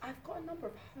I've got a number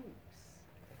of hopes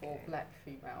for black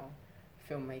female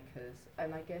filmmakers,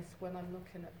 and I guess when I'm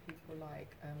looking at people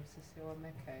like Cecile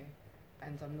Meke,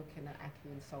 and I'm looking at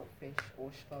Aki and Saltfish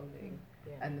or Strolling,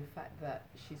 and the fact that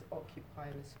she's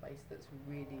occupying a space that's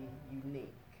really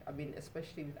unique. I mean,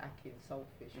 especially with Aki and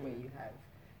Saltfish, where you have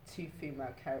two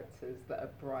female characters that are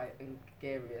bright and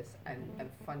gregarious and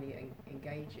funny and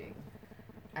engaging,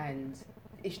 and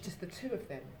it's just the two of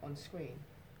them on screen.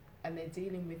 And they're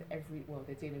dealing with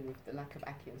they're dealing with the lack of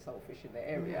Aki and Saltfish in their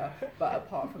area, but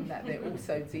apart from that, they're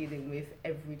also dealing with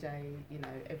everyday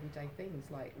things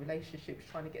like relationships,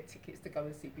 trying to get tickets to go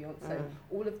and see Beyonce,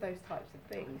 all of those types of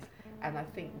things. And I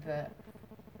think that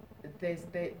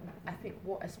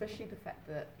especially the fact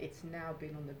that it's now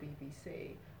been on the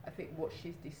BBC, I think what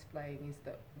she's displaying is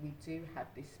that we do have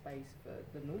this space for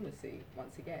the normalcy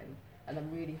once again, and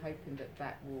I'm really hoping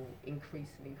that will increase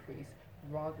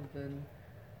rather than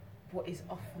what is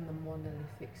often the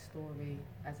monolithic story,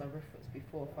 as I referenced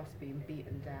before, of us being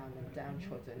beaten down and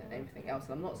downtrodden and everything else.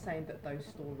 And I'm not saying that those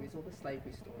stories, or the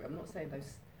slavery story, I'm not saying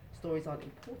those stories aren't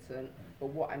important, but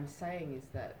what I'm saying is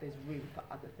that there's room for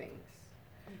other things.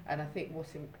 And I think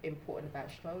what's important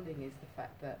about Strolling is the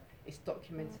fact that it's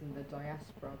documenting the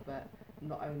diaspora, but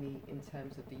not only in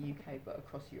terms of the UK, but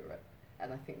across Europe.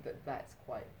 And I think that that's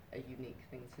quite a unique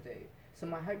thing to do. So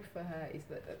my hope for her is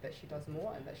that she does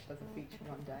more and that she does a feature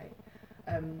one day.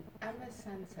 Anna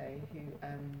Sante, who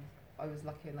I was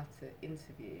lucky enough to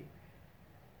interview,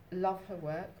 love her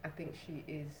work. I think she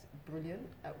is brilliant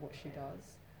at what she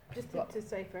does. Just to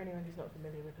say for anyone who's not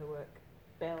familiar with her work,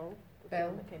 Belle, the Belle,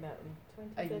 film that came out in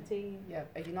 2013.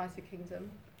 A United Kingdom.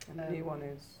 And the new one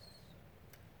is...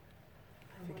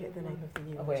 I forget the name of the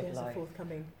new A one. Way of It's a Life.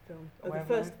 forthcoming film. A Way The of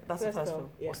first, Life? That's the first film.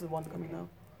 Yeah. What's the one coming now?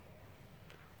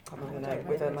 Can't remember the I name.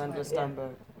 don't With know. Amanda Yeah.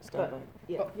 Stanberg.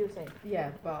 Yeah, But- you were saying.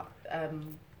 Yeah, but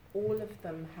all of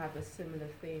them have a similar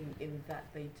theme in that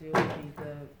they deal with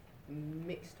either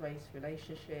mixed race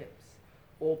relationships,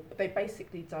 or they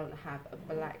basically don't have a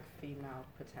black female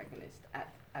protagonist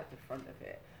at the front of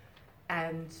it.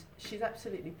 And she's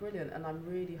absolutely brilliant, and I'm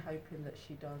really hoping that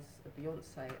she does a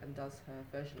Beyonce and does her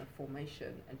version of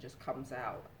Formation and just comes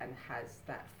out and has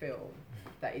that film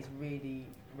that is really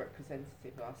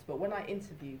representative of us. But when I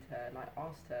interviewed her and I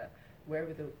asked her, where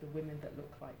are the women that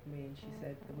look like me? And she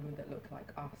said, the women that look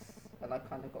like us. And I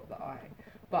kind of got the eye.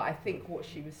 But I think what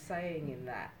she was saying in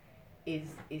that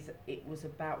it was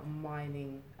about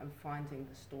mining and finding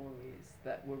the stories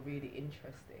that were really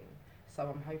interesting. So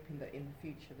I'm hoping that in the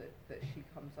future that she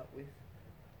comes up with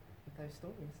those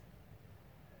stories.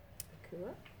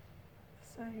 Cool.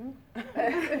 Same. No,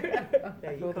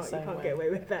 feel you the same can't way. get away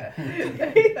with that.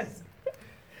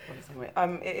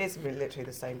 It is really literally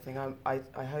the same thing.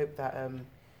 I hope that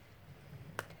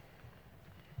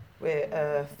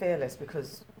we're fearless,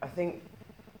 because I think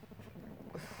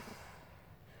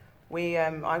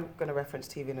I'm going to reference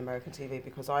TV and American TV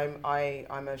because I'm a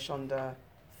Shonda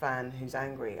fan who's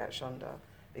angry at Shonda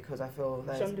because I feel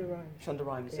there's Shonda Rhimes. Shonda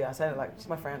Rhimes. Yeah. Yeah, I say it like she's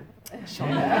my friend.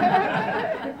 Shonda.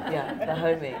 Yeah, the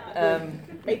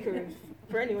homie. Maker of,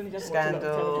 for anyone who doesn't watch a lot of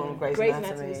Scandal, television, Grey's Grey's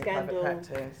Anatomy, Anatomy, Private Scandal,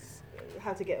 Practice.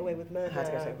 How to Get Away with Murder. How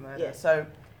to Get Away with Murder. Yes. So,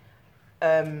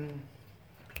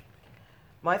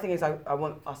 my thing is I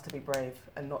want us to be brave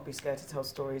and not be scared to tell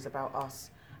stories about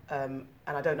us. And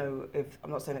I don't know if,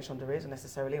 I'm not saying that Shonda is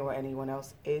necessarily or anyone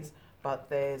else is, but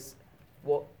there's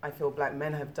what I feel black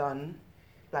men have done,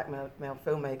 black male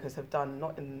filmmakers have done,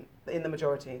 not in the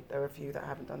majority, there are a few that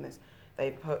haven't done this.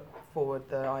 They put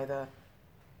forward either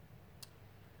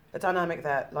a dynamic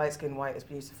that light skin, white is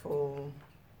beautiful,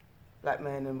 black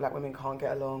men and black women can't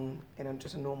get along in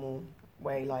just a normal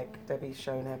way like Debbie's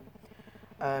shown it.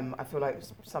 I feel like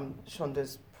some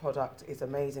Shonda's product is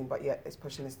amazing, but yet it's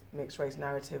pushing this mixed race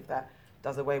narrative that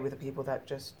does away with the people that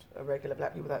just are regular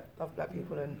black people that love black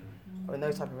people and are in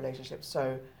those type of relationships.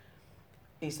 So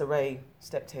Issa Rae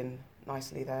stepped in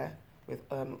nicely there with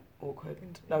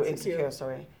Insecure,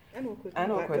 sorry. And Awkward.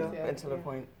 And Black Awkward Girl. until a Yeah.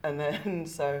 point. And then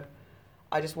so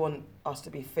I just want us to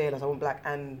be fearless. I want black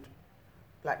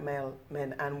male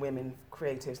men and women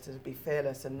creatives to be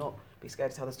fearless and not be scared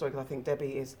to tell the story, because I think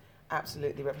Debbie is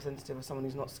absolutely representative of someone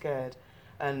who's not scared.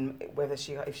 And whether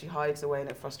if she hides away and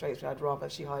it frustrates me, I'd rather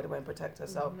she hide away and protect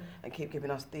herself and keep giving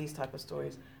us these type of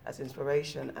stories as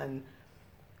inspiration and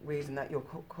reason that your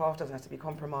craft doesn't have to be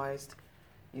compromised.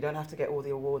 You don't have to get all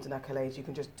the awards and accolades. You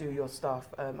can just do your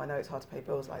stuff. I know it's hard to pay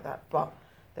bills like that, but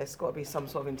there's got to be some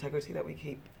sort of integrity that we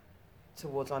keep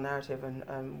towards our narrative,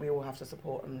 and we all have to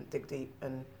support and dig deep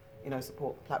and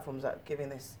support platforms that are giving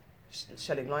this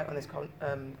shedding light on this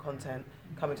content,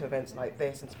 coming to events like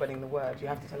this and spreading the word. You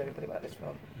have to tell everybody about this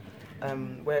film,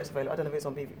 where it's available. I don't know if it's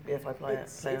on BFI Player.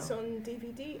 It's on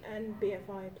DVD and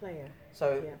BFI Player.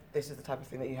 So Yeah. this is the type of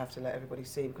thing that you have to let everybody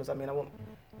see, because I want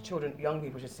children, young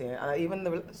people should see it. And even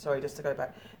just to go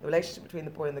back, the relationship between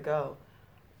the boy and the girl,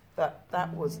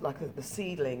 that was like the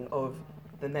seedling of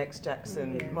the next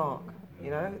Jackson Mark.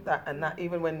 That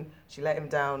even when she let him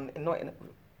down,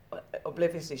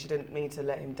 obliviously, she didn't mean to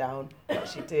let him down, but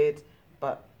she did.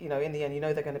 But in the end,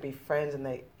 they're going to be friends, and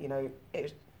they,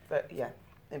 it's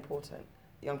important.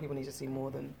 Young people need to see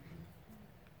more than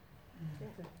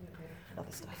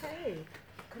other stuff. Hey.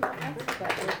 Can I add to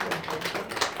that?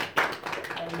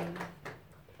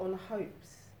 On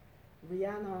Hopes,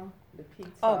 Rihanna,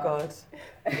 Lupita, Oh God,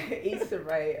 Issa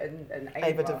Rae and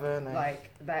Ava DuVernay.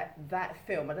 Like that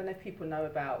film. I don't know if people know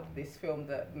about this film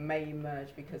that may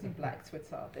emerge because of Black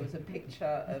Twitter. There was a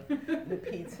picture of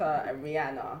Lupita and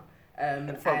Rihanna.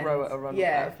 And front row at a run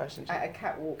at a fashion show. At a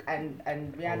catwalk, and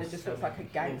Rihanna just looks like a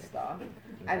gangster,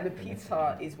 and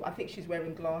Lupita I think she's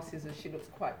wearing glasses and she looks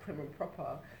quite prim and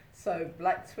proper. So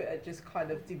Black Twitter just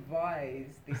kind of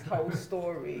devised this whole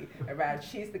story around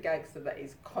she's the gangster that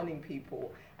is conning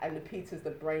people, and Lupita's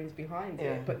the brains behind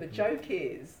it. But the joke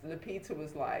is, Lupita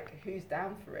was like, who's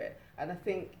down for it? And I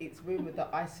think it's rumoured that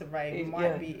Issa Rae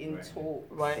might be in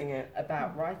talks writing it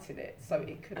about writing it. So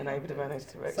it could and Ava DuVernay's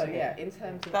directing So it. in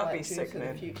terms of That'd be like due to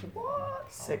sickening. the future,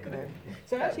 what? Sickening.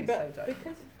 So That'd actually, be but so dope.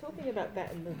 because talking about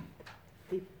that and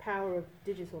the power of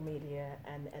digital media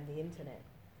and the internet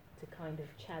to kind of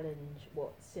challenge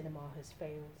what cinema has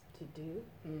failed to do,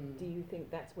 do you think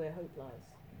that's where hope lies?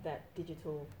 That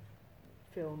digital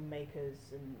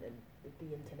filmmakers and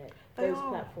the internet, those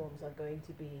platforms are going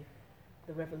to be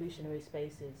the revolutionary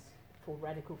spaces for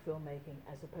radical filmmaking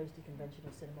as opposed to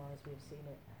conventional cinema as we've seen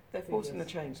it. They're forcing the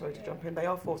change. Sorry to jump in. They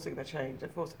are forcing the change.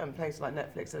 And places like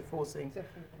Netflix are forcing,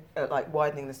 like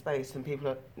widening the space. And people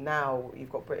are now.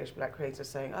 You've got British black creators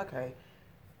saying, "Okay,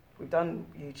 we've done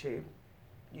YouTube.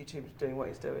 YouTube's doing what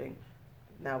it's doing.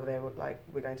 Now we're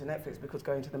going to Netflix, because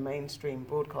going to the mainstream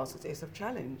broadcasters is a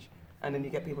challenge." And then you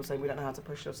get people saying, "We don't know how to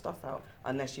push your stuff out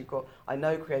unless you've got." I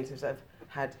know creatives that have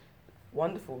had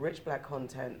wonderful, rich black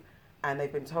content, and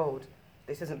they've been told,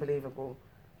 "This isn't believable.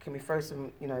 Can we throw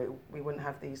some, we wouldn't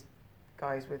have these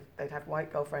guys they'd have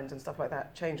white girlfriends and stuff like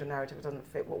that. Change your narrative, it doesn't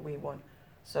fit what we want."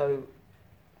 So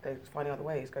they're finding other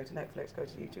ways. Go to Netflix, go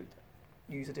to YouTube,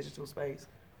 use a digital space.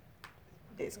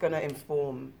 It's going to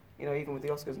inform, You know, even with the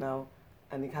Oscars now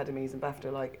and the Academies and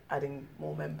BAFTA, like adding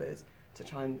more members to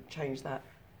try and change that.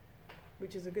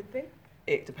 Which is a good thing.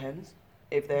 It depends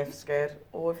if they're scared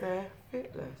or if they're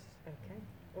fearless. Okay,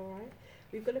 all right.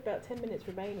 We've got about 10 minutes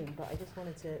remaining, but I just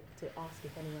wanted to ask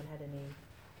if anyone had any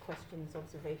questions,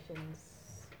 observations,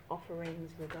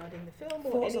 offerings regarding the film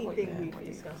or Thoughts of what- anything yeah, we've what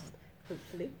you- discussed,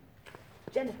 hopefully.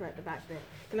 Jennifer at the back there.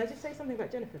 Can I just say something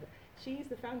about Jennifer? She's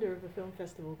the founder of a film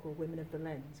festival called Women of the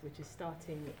Lens, which is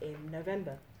starting in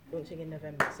November, launching in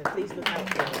November. So please look out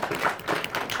for it.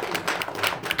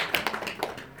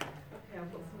 Okay,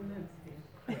 I've got some notes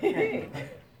here.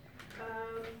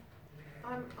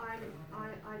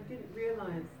 I didn't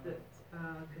realise that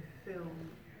the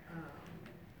film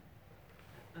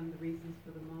and the reasons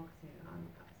for the marketing, I'm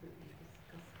absolutely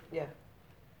disgusted. Yeah.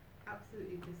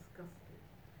 Absolutely disgusted.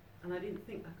 And I didn't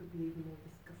think I could be even more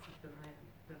disgusted than I am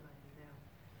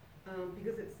now.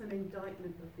 Because it's an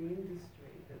indictment of the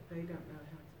industry that they don't know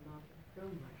how to market a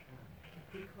film like that.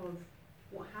 Because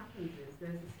what happens is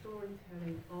there's a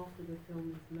storytelling after the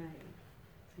film is made.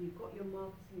 So you've got your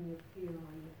marketing, your PR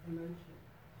and your promotion.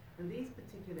 And these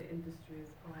particular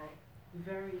industries are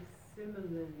very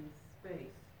similarly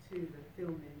spaced to the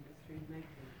film industry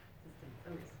making system.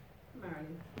 So it's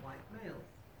primarily white males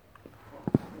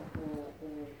or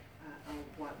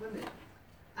white women.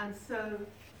 And so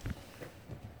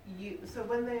so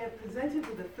when they are presented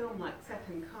with a film like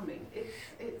Second Coming, it's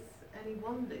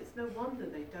no wonder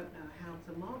they don't know how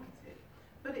to market it.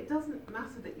 But it doesn't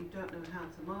matter that you don't know how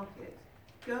to market.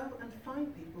 Go and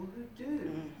find people who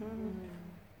do.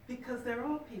 Because there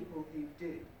are people who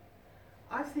do.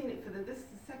 I've seen it this is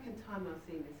the second time I've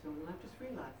seen this film, and I've just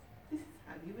realised this is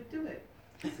how you would do it.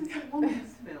 This is a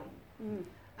woman's film.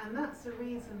 And that's the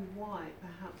reason why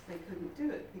perhaps they couldn't do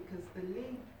it, because the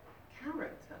lead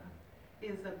character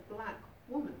is a black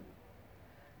woman.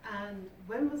 And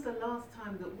when was the last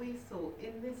time that we saw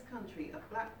in this country a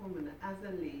black woman as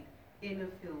a lead in a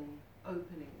film,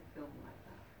 opening a film like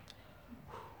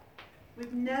that?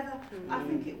 We've never, I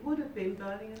think it would have been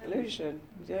Burning an Illusion.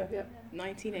 Illusion, yeah.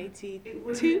 1982. It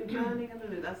would have been Burning an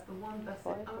Illusion, that's the one, that's the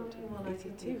Five, only one I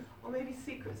can 82. think. Or maybe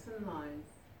Secrets and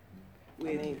Lies.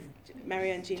 With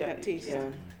Marianne Jean Baptiste.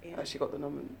 Yeah. She got the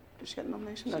Did she get the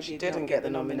nomination? No, She she did not didn't get the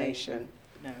nomination.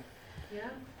 No. Yeah?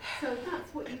 So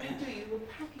that's what you would do. You would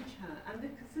package her. And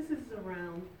because this is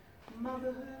around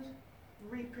motherhood,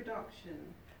 reproduction,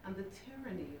 and the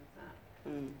tyranny of that.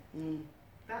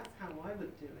 That's how I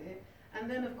would do it. And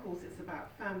then, of course, it's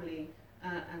about family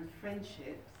and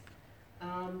friendships.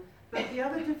 But the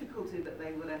other difficulty that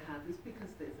they would have had is because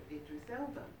there's Idris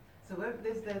Elba. So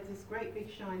there's this great big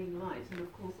shining light, and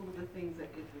of course all of the things that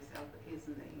Idris Elba is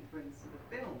and that he brings to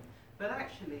the film. But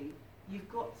actually, you've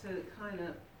got to kind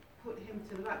of put him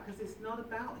to the back, because it's not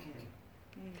about him.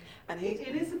 And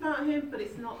It is about him, but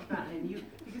it's not about him.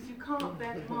 Because you can't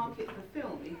then market the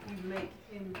film if you make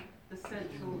him the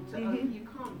central. You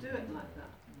can't do it like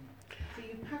that. So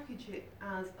you package it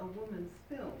as a woman's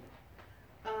film.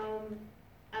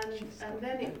 And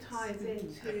then it ties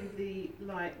into the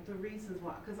reasons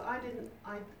why, because I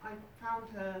found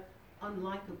her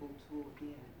unlikable toward the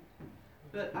end.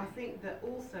 But I think that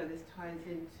also this ties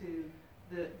into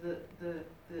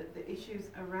the issues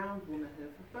around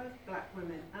womanhood for both black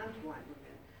women and white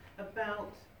women,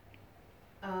 about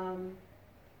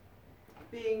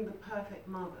being the perfect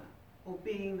mother, or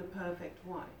being the perfect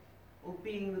wife, or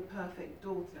being the perfect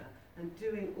daughter, and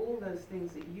doing all those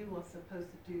things that you are supposed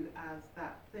to do as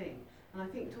that thing. And I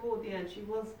think toward the end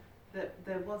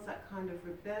there was that kind of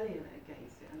rebellion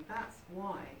against it, and that's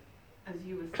why, as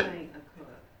you were saying,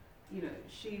 Akua,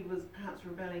 she was perhaps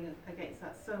rebelling against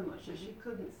that so much that she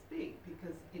couldn't speak,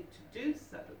 because to do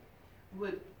so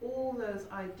would all those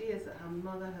ideas that her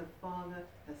mother, her father,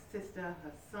 her sister,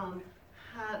 her son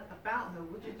had about her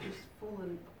would have just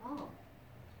fallen apart.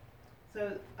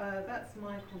 So that's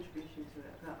my contribution to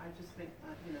it. That I just think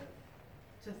that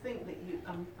to think that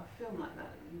a film like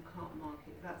that you can't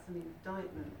market, that's an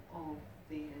indictment of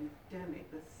the endemic,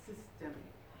 the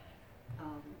systemic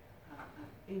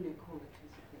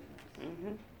inequalities of the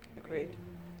industry. Agreed.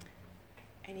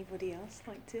 Anybody else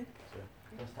like to? So,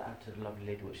 just to add to the lovely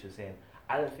lady what she was saying,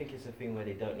 I don't think it's a thing where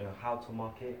they don't know how to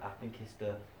market. I think it's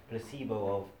the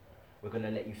placebo of we're going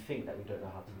to let you think that we don't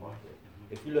know how to market.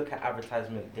 If you look at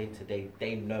advertisement day to day,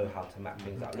 they know how to map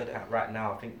things out. Look at right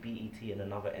now, I think BET and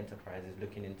another enterprise is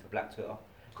looking into Black Twitter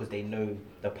because they know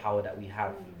the power that we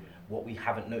have, what we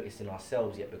haven't noticed in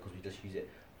ourselves yet because we just use it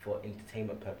for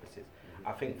entertainment purposes.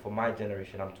 I think for my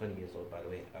generation, I'm 20 years old by the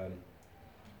way,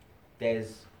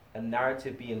 there's a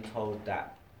narrative being told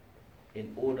that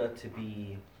in order to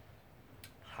be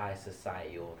high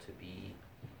society or to be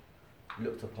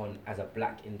looked upon as a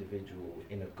black individual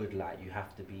in a good light. You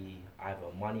have to be either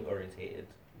money orientated,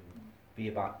 be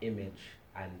about image,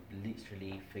 and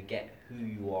literally forget who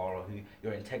you are or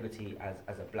your integrity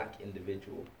as a black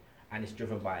individual. And it's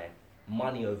driven by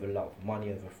money over love,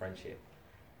 money over friendship.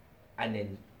 And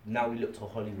then now we look to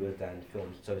Hollywood and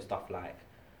films, so stuff like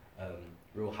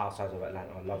Real Housewives of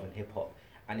Atlanta, Love and Hip Hop,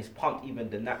 and it's pumped. Even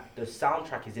the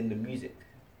soundtrack is in the music,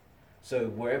 so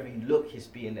wherever you look, it's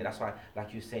being there. That's why,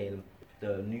 like you're saying,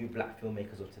 the new black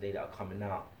filmmakers of today that are coming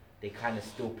out, they kind of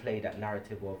still play that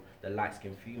narrative of the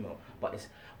light-skinned female, but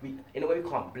in a way we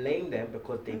can't blame them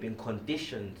because they've been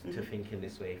conditioned to think in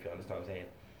this way, if you understand what I'm saying.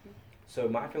 So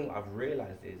my thing, what I've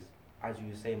realised is, as you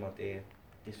were saying, my dear,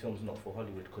 this film's not for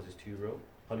Hollywood because it's too real.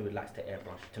 Hollywood likes to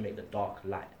airbrush, to make the dark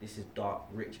light. This is dark,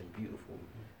 rich and beautiful.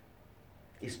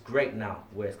 It's great now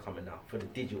where it's coming out for the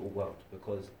digital world,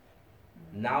 because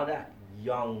now that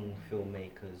young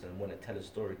filmmakers and want to tell a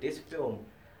story, this film,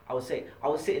 I was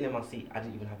sitting in my seat, I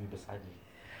didn't even have you beside me.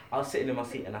 I was sitting in my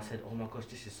seat and I said, oh my gosh,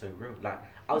 this is so real. Like,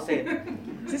 I was saying,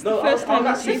 Is this the first time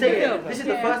you've seen the film? This is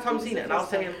the first time I've seen it, and I was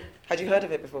saying, Had you heard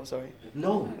of it before? Sorry.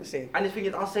 no. Let's see. And the thing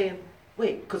is, I was saying,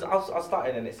 wait, because I was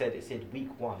starting and it said week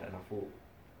 1, and I thought,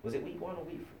 was it week 1 or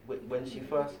when she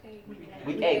first?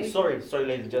 Week 8. Sorry,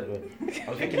 ladies and gentlemen.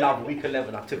 I'm thinking now of week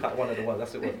 11. I took out one of the ones.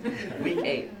 That's what it was. Week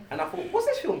 8, and I thought, what's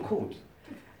this film called?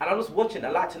 And I was watching.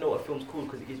 I like to know what a film's called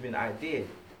because it gives me an idea.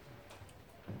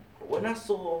 But when I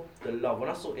saw the love, when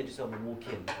I saw Idris Elba walk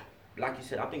in, like you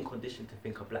said, I've been conditioned to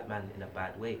think a black man in a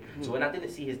bad way. So when I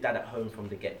didn't see his dad at home from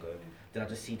the get-go, then I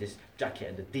just see this jacket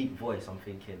and the deep voice. I'm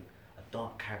thinking,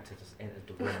 dark character just entered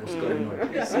the room, what's going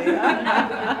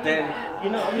on? Then, you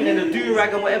know what I mean, and a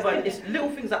do-rag and whatever, and it's little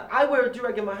things like, I wear a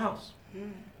do-rag in my house,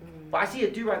 but I see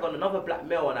a do-rag on another black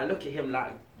male and I look at him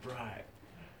like, right,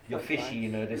 you're fishy, you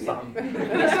know, there's something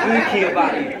spooky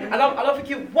about you. And I'm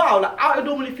thinking, wow, like, I would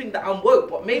normally think that I'm woke,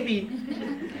 but maybe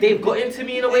they've got into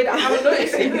me in a way that I haven't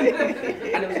noticed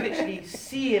it. And it was literally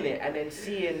seeing it and then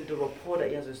seeing the rapport that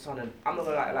he has with his son, and I'm not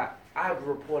gonna lie, like, I have a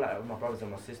rapport like with my brothers and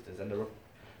my sisters, and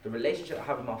the relationship I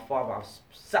have with my father, I've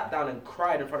sat down and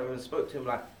cried in front of him and spoke to him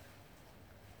like,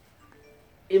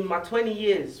 in my 20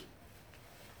 years,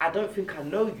 I don't think I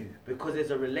know you, because there's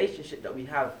a relationship that we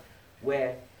have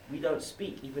where we don't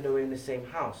speak even though we're in the same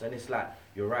house. And it's like,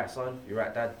 you're right, son, you're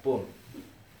right, dad, boom.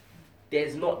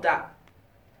 There's not that,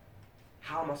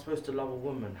 how am I supposed to love a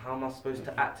woman? How am I supposed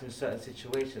to act in certain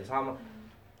situations?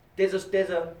 There's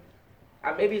a,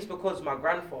 and maybe it's because my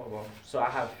grandfather, so I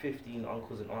have 15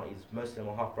 uncles and aunties, most of them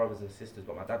are half brothers and sisters,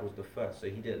 but my dad was the first, so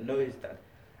he didn't know his dad.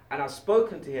 And I've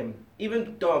spoken to him,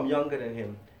 even though I'm younger than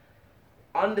him,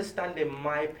 understanding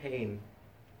my pain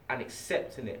and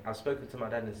accepting it. I've spoken to my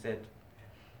dad and said,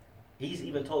 he's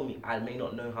even told me I may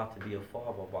not know how to be a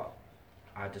father, but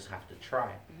I just have to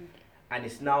try. And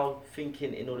it's now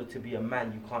thinking, in order to be a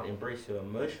man, you can't embrace your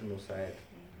emotional side.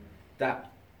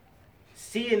 That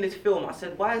seeing this film, I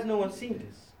said, why has no one seen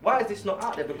this? Why is this not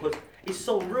out there? Because it's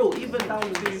so real, even down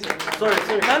to, sorry.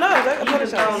 No, don't even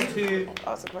apologise. down to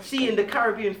Ask the question. seeing the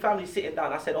Caribbean family sitting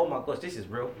down. I said, oh my gosh, this is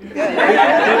real.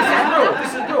 Yeah.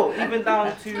 This is real. Even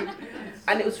down to,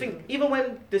 and it was think, even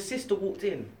when the sister walked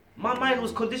in, my mind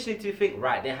was conditioning to think,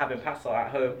 right, they're having pasta at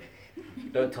home.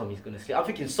 Don't tell me he's gonna sleep. I'm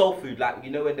thinking soul food, like,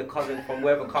 you know, when the cousin from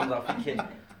wherever comes, I'm thinking,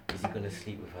 is he gonna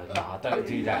sleep with her? Nah, don't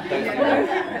do that, don't do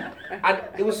that.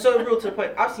 And it was so real to the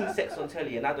point, I've seen sex on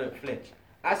telly and I don't flinch.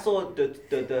 I saw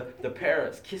the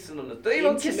parents kissing on the, they're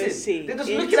even kissing. They're just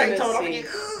looking at each other. I'm thinking,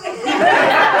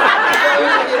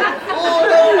 oh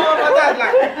no, my dad,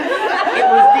 like, it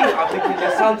was deep. I'm thinking,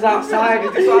 the sun's outside,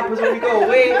 is this what happens when we go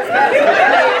away?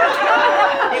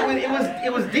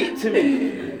 It was deep to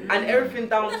me. And everything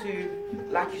down to,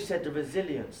 like you said, the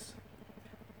resilience.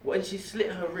 When she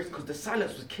slit her wrist, because the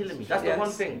silence was killing me. That's the one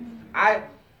thing.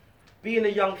 Being a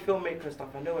young filmmaker and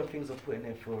stuff, I know when things are put in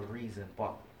there for a reason,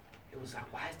 but it was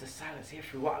like, why is the silence here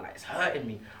throughout? Like, it's hurting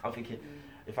me. I'm thinking,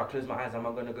 if I close my eyes, am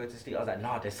I going to go to sleep? I was like,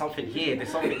 nah, there's something here, there's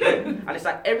something there. And it's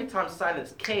like, every time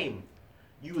silence came,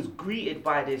 you was greeted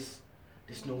by this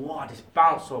noir, this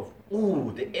bounce of,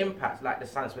 ooh, the impact, like the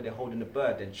silence where they're holding the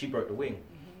bird and she broke the wing.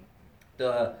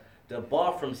 The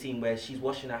bathroom scene where she's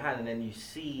washing her hand and then you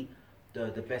see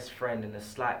the best friend and the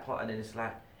slight part, and then it's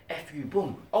like, F you,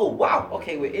 boom. Oh, wow,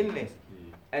 okay, we're in this.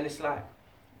 And it's like,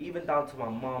 even down to my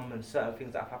mum and certain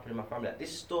things that have happened in my family, like,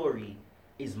 this story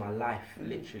is my life,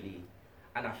 literally.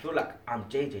 And I feel like I'm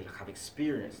JJ, like I've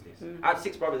experienced this. I have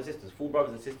 6 brothers and sisters, 4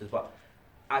 brothers and sisters, but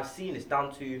I've seen this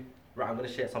down to, right, I'm going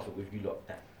to share something with you lot,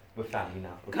 that we're family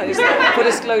now. For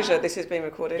disclosure, this is being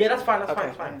recorded? Yeah, that's fine, that's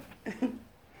Okay. fine.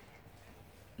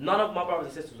 None of my brothers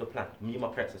and sisters were planned. Me and my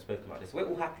parents have spoken about this. We're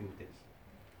all happy with this.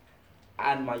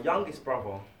 And my youngest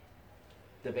brother,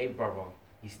 the baby brother,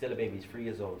 he's still a baby, he's 3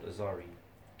 years old, Azari.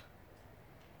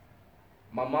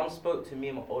 My mum spoke to me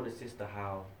and my older sister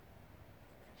how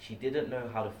she didn't know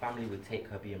how the family would take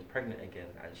her being pregnant again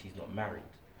and she's not married.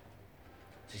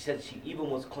 She said she even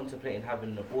was contemplating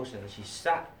having an abortion, and she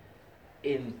sat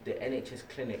in the NHS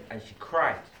clinic and she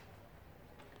cried.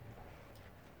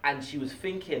 And she was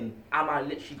thinking, am I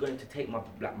literally going to take my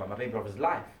baby brother's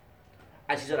life?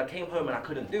 And she said, I came home and I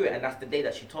couldn't do it. And that's the day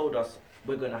that she told us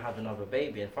we're going to have another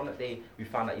baby. And from that day, we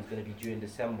found out he's going to be due in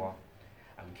December.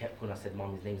 And we kept calling, I said,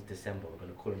 Mum, his name's December, we're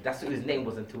going to call him. That's what his name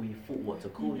was until we thought what to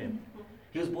call him.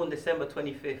 He was born December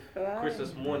 25th, Right.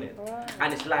 Christmas morning. Right.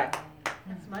 And it's like,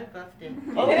 It's my birthday.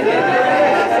 and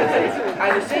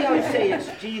the same how you say it's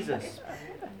Jesus,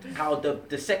 how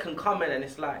the second coming, and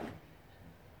it's like,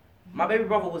 my baby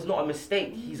brother was not a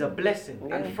mistake, he's a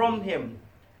blessing. And from him,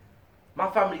 my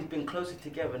family's been closer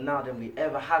together now than we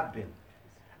ever have been.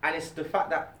 And it's the fact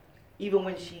that even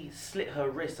when she slit her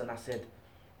wrist, and I said,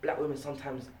 black women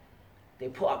sometimes, they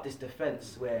put up this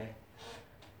defense where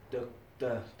the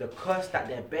curse that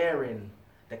they're bearing,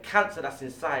 the cancer that's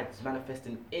inside is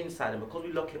manifesting inside, and because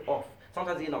we lock it off,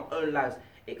 sometimes in our own lives,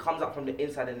 it comes up from the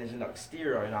inside and is in the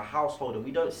exterior, in our household, and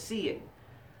we don't see it.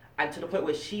 And to the point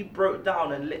where she broke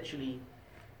down and literally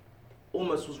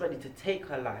almost was ready to take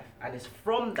her life. And it's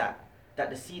from that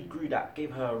the seed grew that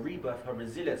gave her a rebirth, her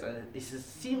resilience. And this is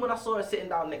seen when I saw her sitting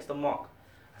down next to Mark.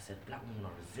 I said, black women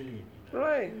are resilient. You know?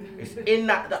 Right. It's in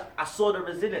that I saw the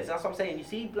resilience. That's what I'm saying. You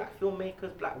see black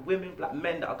filmmakers, black women, black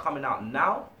men that are coming out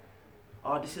now.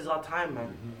 Oh, this is our time,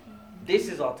 man. This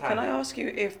is our time. Can I ask you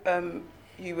if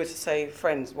you were to say,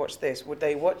 friends, watch this, would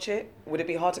they watch it? Would it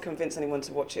be hard to convince anyone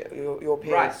to watch it, your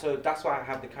peers? Right, so that's why I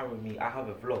have the camera with me. I have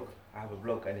a vlog,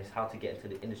 and it's how to get into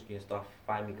the industry and stuff.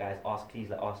 Find me, guys. Ask Keys,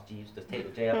 like Ask Jeeves. Just take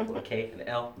the J out, put a K and an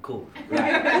L. Cool.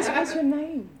 Right. What's your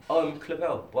name?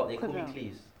 Clavel, but they call me Clavel.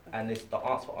 Cleves. And it's the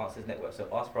Answer for Answers network. So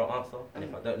ask for an answer, and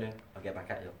if I don't know, I'll get back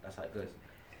at you. That's how it goes.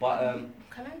 But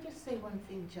Can I just say one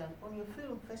thing, John? On your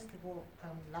film festival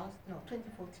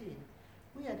 2014,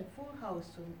 we had a full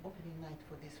house on opening night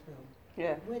for this film.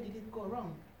 Yeah. Where did it go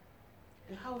wrong?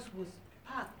 The house was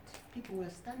packed. People were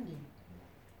standing.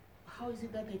 How is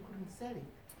it that they couldn't sell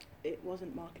it? It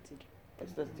wasn't marketed.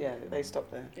 Yeah, they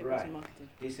stopped there. It Right. wasn't marketed.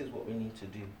 this is what we need to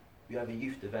do. We have a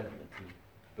youth development team.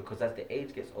 Because as the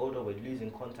age gets older, we're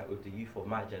losing contact with the youth of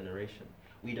my generation.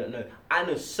 We don't know. I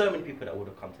know so many people that would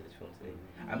have come to this film today.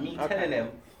 And me telling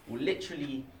them will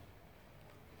literally,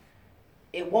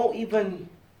 it won't even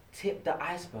tip the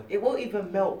iceberg. It won't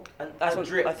even melt and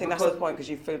drip. I think that's the point, because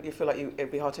you feel like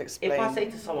it'd be hard to explain. If I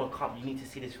say to someone, come, you need to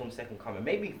see this film second coming,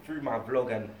 maybe through my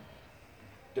vlog and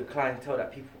the clientele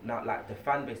that people, now like the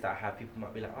fan base that I have, people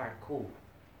might be like, alright, cool.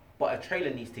 But a trailer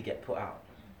needs to get put out.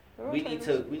 We need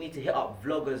to hit up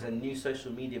vloggers and new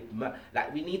social media.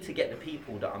 Like we need to get the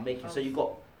people that are making. So you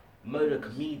got Mo the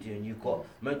comedian. You got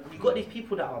these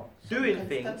people that are doing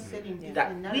things.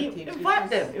 That we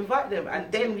invite them,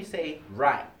 and then we say,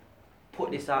 right, put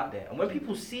this out there. And when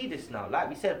people see this now, like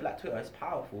we said, Black Twitter is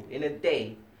powerful. In a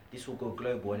day, this will go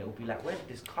global, and it will be like, where did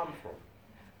this come from?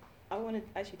 I want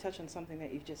to actually touch on something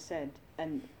that you've just said,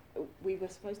 and we were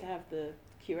supposed to have the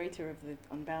curator of the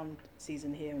Unbound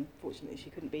season here. Unfortunately, she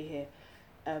couldn't be here.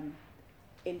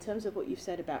 In terms of what you've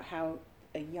said about how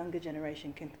a younger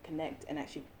generation can connect and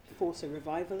actually force a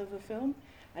revival of a film,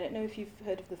 I don't know if you've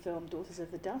heard of the film Daughters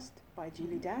of the Dust by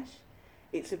Julie Dash.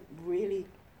 It's a really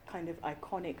kind of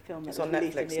iconic film that It's was on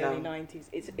released in Netflix the early now.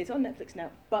 90s. It's on Netflix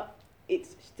now, but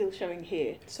it's still showing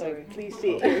here. Sorry. So please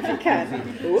see it here if you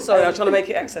can. Sorry, I'm trying to make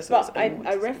it accessible. But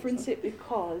I reference it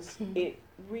because it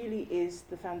really is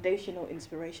the foundational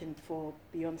inspiration for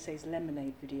Beyonce's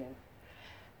Lemonade video.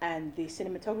 And the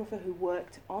cinematographer who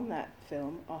worked on that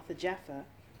film, Arthur Jaffa,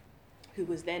 who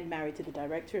was then married to the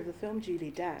director of the film,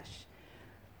 Julie Dash,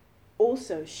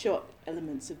 also shot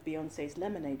elements of Beyonce's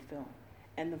Lemonade film.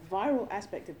 And the viral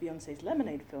aspect of Beyonce's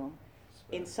Lemonade film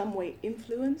in some way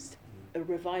influenced a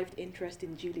revived interest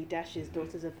in Julie Dash's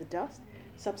Daughters of the Dust.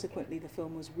 Subsequently, the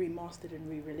film was remastered and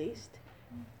re-released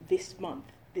this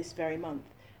very month.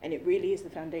 And it really is the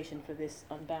foundation for this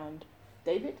Unbound.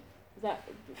 David? Is that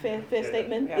a fair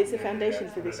statement? Yeah. It's the foundation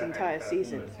for this entire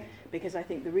season. Because I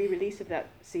think the re-release of that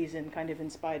season kind of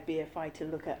inspired BFI to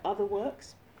look at other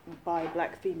works by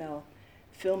black female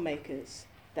filmmakers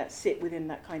that sit within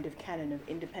that kind of canon of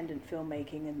independent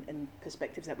filmmaking and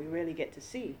perspectives that we rarely get to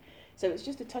see. So it's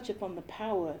just to touch upon the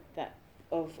power that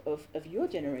of your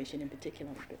generation in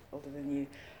particular, I'm a bit older than you,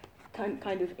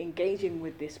 kind of engaging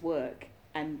with this work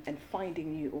and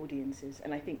finding new audiences.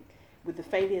 And I think with the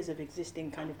failures of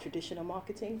existing kind of traditional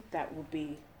marketing, that will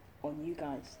be on you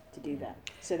guys to do that,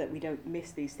 so that we don't miss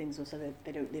these things, or so that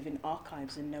they don't live in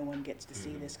archives and no one gets to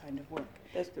see this kind of work.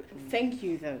 Thank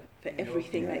you, though, for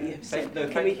everything that you have said.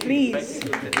 Can we please?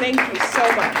 Thank you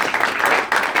so much.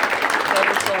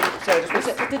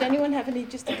 Did anyone have any? I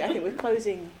think we're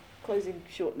closing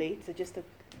shortly. So just a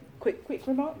quick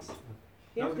remarks.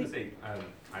 I was going to say,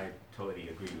 I totally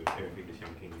agree with everything that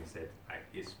Young King said.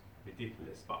 It's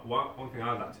ridiculous. But one thing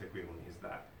I'd like to agree on is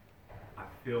that I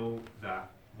feel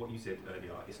that what you said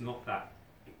earlier, it's not that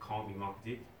it can't be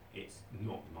marketed, it's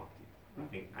not marketed.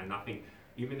 I think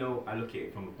even though I look at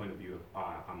it from a point of view of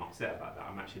I'm upset about that,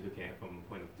 I'm actually looking at it from a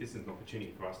point of this is an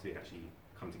opportunity for us to actually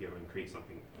come together and create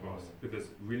something for us. Because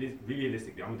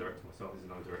realistically, I'm a director myself, this is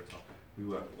another director. We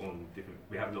work on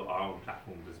we have our own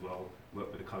platforms as well,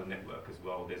 work with the Colour Network as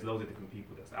well. There's loads of different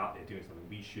people that's out there doing something.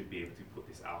 We should be able to put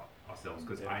this out ourselves,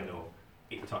 because I know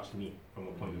it touched me from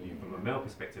a point of view, from a male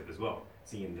perspective as well,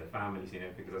 seeing the family, seeing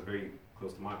everything, because that's very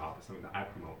close to my heart. That's something that I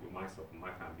promote with myself and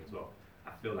my family as well.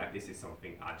 I feel like this is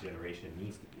something our generation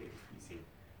needs to be able to be seen.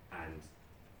 And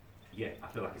yeah, I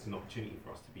feel like it's an opportunity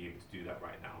for us to be able to do that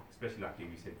right now, especially like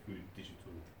you said, through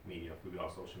digital media, through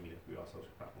our social media, through our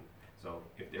social platform. So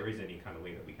if there is any kind of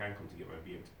way that we can come together and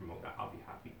be able to promote that, I'll be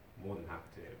happy, more than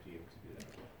happy to be able to do that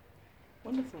as well.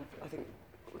 Wonderful. I think.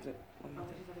 I just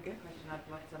have a good question. I'd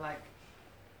like to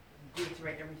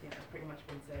reiterate everything that's pretty much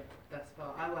been said thus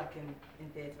far. I work in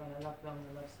theatre and I love film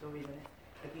and I love stories, and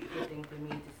it's a beautiful thing for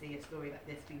me to see a story like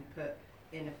this being put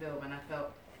in a film. And I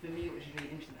felt, for me, it was really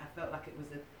interesting. I felt like it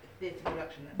was a theatre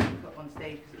production that was put on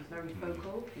stage, because it was very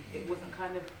focal. It wasn't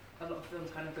kind of, a lot of films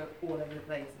kind of go all over the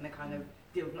place and they kind of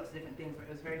deal with lots of different things, but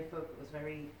it was very focal, it was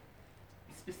very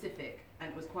specific,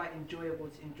 and it was quite enjoyable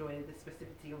to enjoy the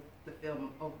specificity of the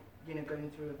film, of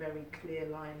going through a very clear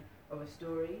line of a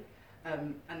story.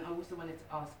 And I also wanted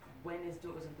to ask, when is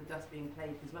Daughters of the Dust being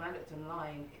played? Because when I looked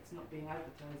online, it's not being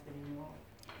advertised anymore.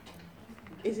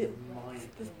 Is it?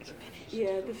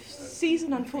 The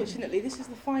season, unfortunately, this is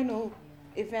the final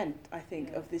event, I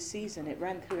think, of this season. It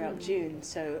ran throughout June,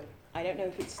 so I don't know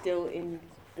if it's still in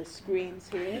the screens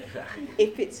here.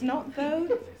 If it's not,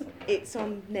 though, it's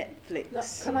on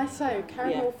Netflix. Can I say,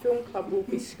 Caramel Film Club will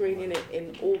be screening it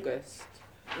in August.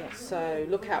 Yes. So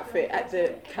look out for it at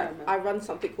I run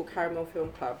something called Caramel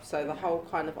Film Club. So the whole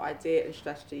kind of idea and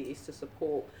strategy is to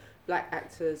support black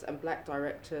actors and black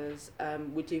directors.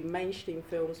 We do mainstream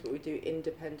films, but we do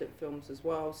independent films as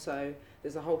well. So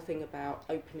there's a whole thing about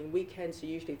opening weekends. So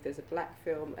usually if there's a black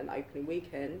film and opening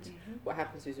weekend, what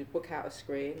happens is we book out a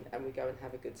screen and we go and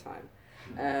have a good time.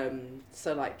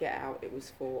 So like Get Out, it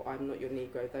was for I'm Not Your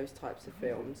Negro, those types of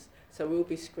films. So we'll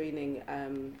be screening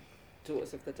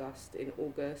Daughters of the Dust in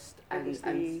August.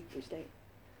 Which date?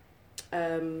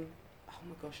 Oh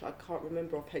my gosh, I can't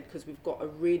remember offhand, because we've got a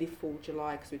really full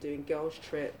July, because we're doing Girls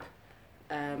Trip.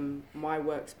 My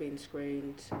work's being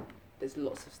screened. There's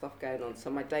lots of stuff going on,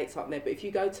 so my date's up there. But if you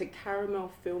go to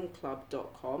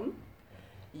caramelfilmclub.com,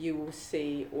 you will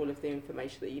see all of the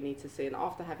information that you need to see. And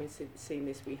after having seen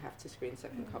this, we have to screen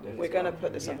Second Coming. We're going to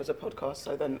put this up as a podcast,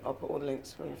 so then I'll put all the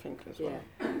links for everything as well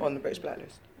on the British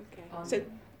Blacklist. Okay. So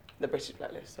the British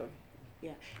Blacklist, sorry.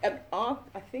 Yeah. I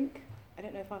think, I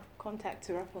don't know if I've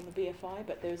contacted her up on the BFI,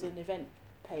 but there's an event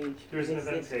page. There is an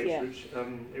event page which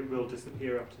it will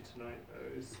disappear after tonight, though.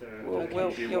 So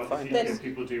you'll find it. If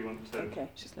people do want to. Okay.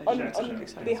 On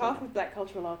behalf of Black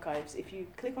Cultural Archives, if you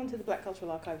click onto the Black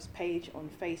Cultural Archives page on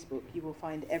Facebook, you will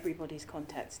find everybody's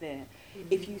contacts there.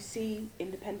 If you see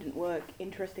independent work,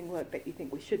 interesting work that you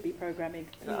think we should be programming,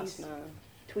 please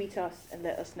tweet us and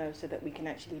let us know, so that we can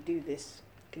actually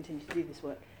continue to do this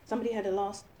work. Somebody had a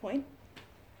last point,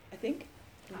 I think.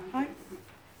 Hi.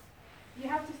 You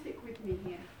have to stick with me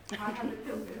here. I have a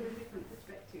little bit of a different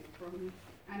perspective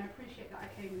and I appreciate that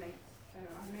I came late, so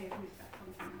I may have missed that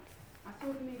content. I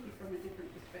saw the movie from a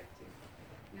different perspective.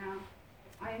 Now,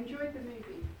 I enjoyed the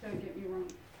movie, don't get me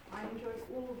wrong. I enjoyed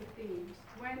all the themes.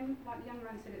 When, like the young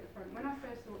man said at the front, when I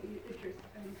first saw Idris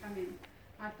come in,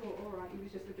 I thought, all right, he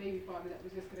was just a baby father that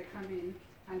was just going to come in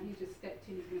and he just stepped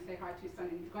in, he's going to say hi to his son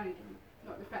and he's gone again.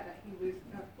 Not the fact that he was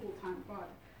a full-time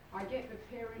father. I get the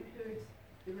parenthood,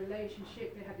 the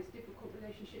relationship, they had this difficult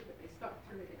relationship, but they stuck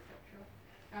through it, etc.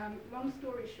 Long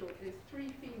story short, there's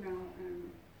three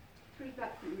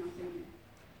black females in there.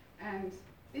 And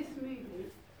this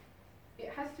movie, it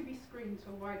has to be screened to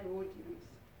a wider audience.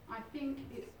 I think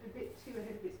it's a bit too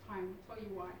ahead of its time. I'll tell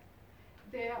you why.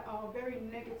 There are very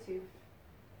negative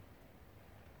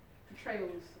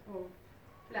portrayals of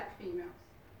black females.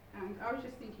 And I was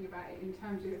just thinking about it in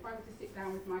terms of if I were to sit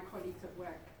down with my colleagues at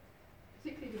work,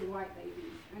 particularly with the white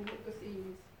ladies, and what you're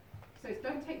seeing is, so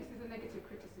don't take this as a negative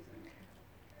criticism.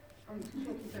 I'm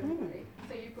talking to everybody.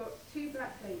 So you've got two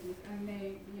black ladies, and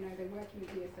they're working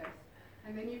at DSS,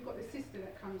 and then you've got the sister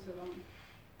that comes along,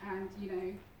 and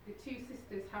the two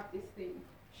sisters have this thing.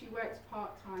 She works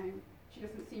part-time. She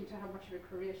doesn't seem to have much of a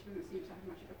career. She doesn't seem to have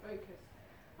much of a focus.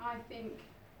 I think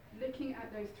looking at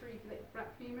those three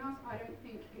black females, I don't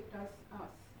think it does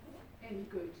us any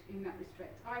good in that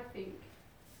respect. I think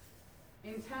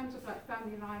in terms of like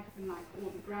family life and like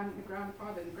all the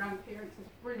grandfather, the grandparents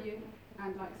is brilliant,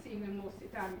 and like seeing them all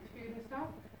sit down with food and stuff.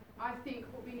 I think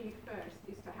what we need first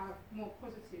is to have more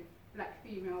positive black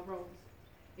female roles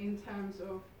in terms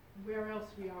of where else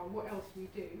we are, what else we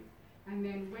do, and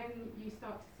then when you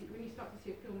start to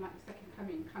see a film like The Second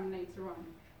Coming come later on,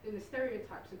 then the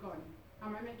stereotypes are gone.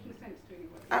 Am I making sense to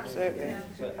anyone? Absolutely. Yeah.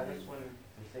 So I just wanted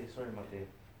to say, sorry, my dear.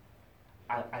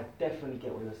 I definitely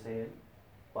get what you're saying,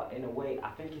 but in a way,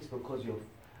 I think it's because you're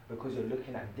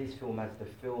looking at this film as the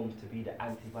film to be the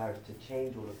antivirus to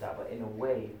change all of that. But in a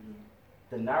way,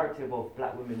 the narrative of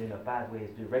black women in a bad way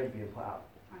is already being put out.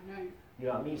 I know. You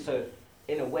know what I mean? So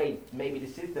in a way, maybe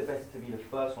this is the best to be the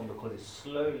first one because it's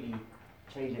slowly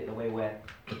changing it in a way where,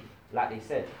 like they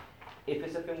said, if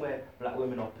it's a thing where black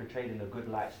women are portrayed in a good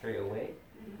light straight away,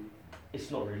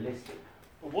 it's not realistic.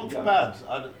 What's bad?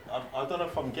 I don't know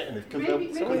if I'm getting this because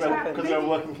they're a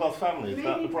working class family. Is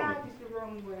that the problem? Maybe bad is the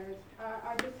wrong word.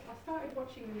 I started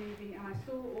watching the movie and I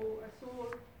saw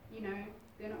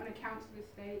they're not on a council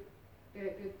estate.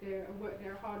 They're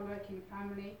a hard-working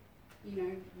family.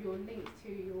 You're linked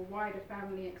to your wider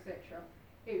family, etc.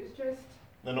 It was just.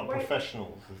 They're not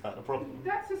professionals. Is that the problem?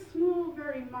 That's a small,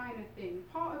 very minor thing.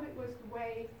 Part of it was the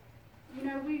way,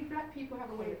 we black people have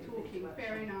a way of talking.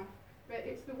 Fair enough. But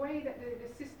it's the way that the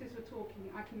sisters were talking.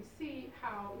 I can see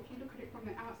how, if you look at it from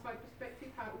the outside perspective,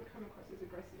 how it would come across as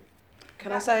aggressive.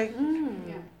 Can I say?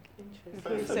 Yeah.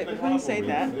 Before you say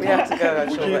that, we have to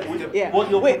go.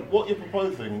 What you're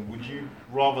proposing? Would you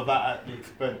rather that at the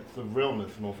expense of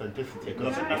realness and authenticity?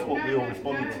 Because that's what we all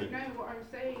responded to. No, what I'm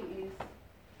saying is,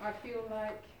 I feel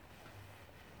like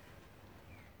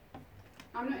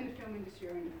I'm not in the film industry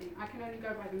or anything. I can only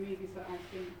go by the movies that I've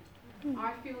seen.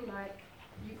 I feel like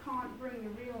you can't bring the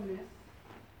realness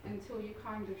until you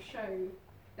kind of show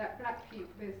that black people,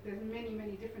 there's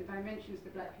many different dimensions to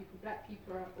black people. Black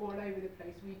people are all over the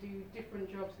place. We do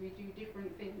different jobs, we do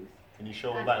different things. Can you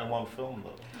show all that in one film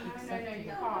though? No,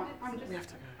 you can't.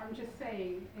 I'm just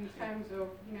saying in terms of,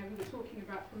 we were talking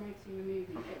about promoting the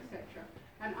movie, etc.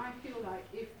 And I feel like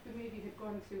if the movie had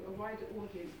gone to a wider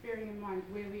audience, bearing in mind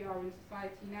where we are in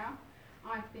society now,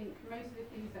 I think most of the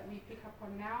things that we pick up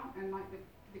on now and like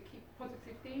the key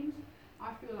positive themes,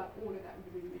 I feel like all of that would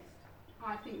have been missed.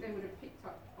 I think they would have picked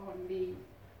up on the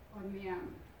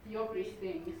obvious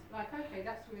things, like okay,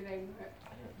 that's where they work.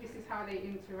 This is how they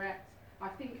interact. I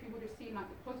think we would have seen like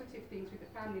the positive things with the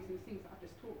families and the things that I've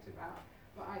just talked about.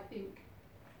 But I think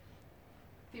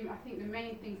the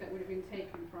main things that would have been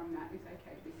taken from that is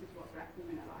okay, this is what black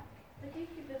women are like. I do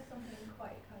think there's something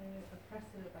quite kind of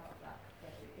oppressive about that.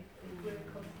 If we're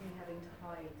constantly having to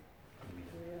hide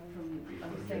from,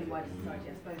 I'm saying wider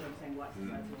society, I suppose I'm saying white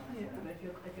society, but if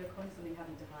you're constantly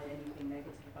having to hide anything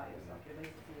negative about yourself, you're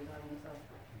basically resigning yourself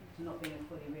to not being a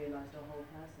fully realised or whole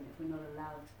person. If we're not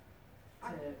allowed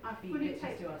to be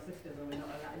bitches to our sisters, or we're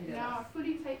not allowed, I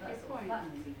fully take your point. That's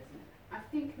easy, isn't it? I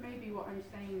think maybe what I'm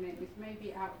saying then is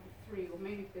maybe out of the three, or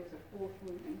maybe if there's a fourth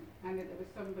woman, and that there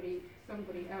was somebody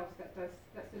else that's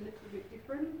a little bit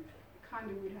different, kind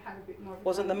of would have a bit more.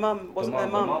 Wasn't their mum?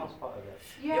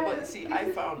 Yeah, but see, I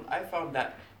found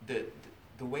that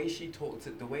the way she talked,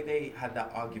 the way they had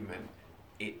that argument,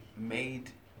 it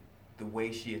made the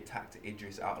way she attacked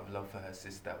Idris out of love for her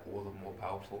sister all the more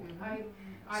powerful.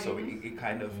 So it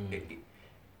kind of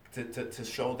to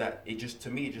show that it just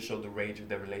showed the range of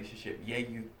their relationship. Yeah,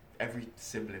 every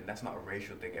sibling, that's not a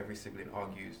racial thing. Every sibling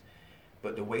argues,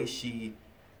 but the way she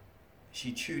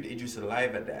chewed Idris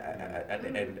alive at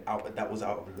the end, that was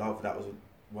out of love. That was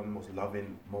one of the most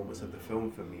loving moments of the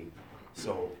film for me.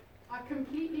 So I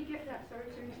completely get that. Sorry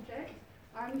to interject.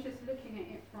 I'm just looking at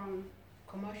it from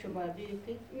commercial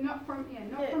viability. Not from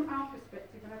our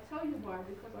perspective, and I tell you why.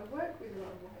 Because I work with a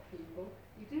lot of white people.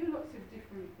 You do lots of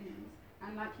different things,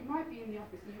 and like you might be in the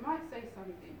office and you might say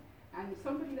something, and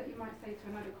somebody that you might say to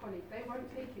another colleague, they won't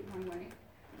take it one way.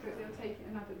 But they'll take it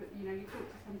another, but you talk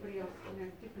to somebody else,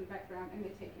 different background, and they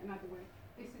take it another way.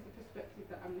 This is the perspective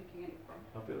that I'm looking at it from.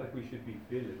 I feel like we should be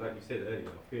fearless, like you said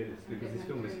earlier, fearless, because this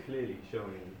film is clearly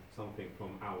showing something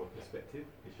from our perspective.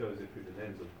 It shows it through the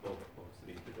lens of to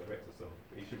be the director. So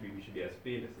we should be as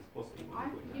fearless as possible.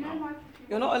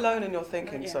 You're not alone in your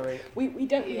thinking. Yeah. Sorry. We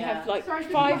don't. We Yeah. have like Sorry,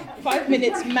 five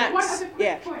minutes max. One other quick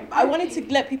Yeah. point. I wanted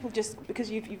to let people just because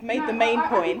you've made the main I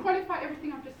point. can qualify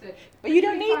everything I've just said. But you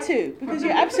don't need to, because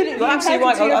you're absolutely You're absolutely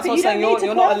right. entitled to That's what I'm your saying. opinion.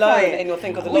 You're not alone in your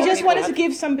thing. We just wanted to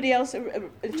give somebody else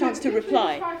a chance to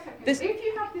reply. This, If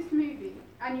you have this movie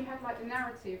and you have like the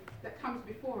narrative that comes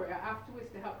before it or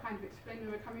afterwards to help kind of explain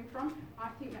where we're coming from, I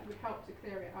think that would help to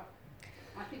clear it up.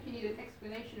 I think you need an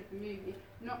explanation of the movie,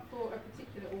 not for a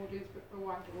particular audience, but for a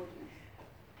wider audience.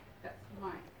 That's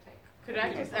my take. Could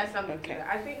I just add something to Okay.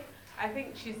 that? I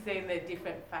think she's saying there are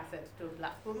different facets to a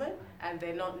black woman, and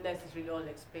they're not necessarily all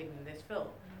explained in this film.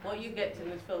 What you get in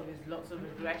this film is lots of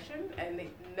aggression, and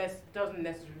it doesn't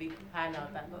necessarily pan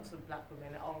out that lots of black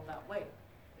women are all that way.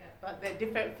 But there are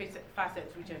different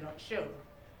facets which are not shown.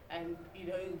 And, you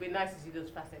know, it would be nice to see those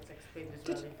facets explained as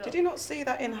well in film. Did you not see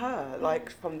that in her? Like,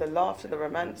 from the laughter, the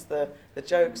romance, the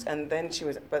jokes, and then she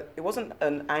was... But it wasn't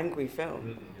an angry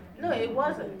film. No, it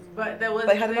wasn't. But there was...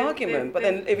 They had an argument. But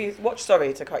then if you watch...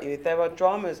 Sorry to cut you. There are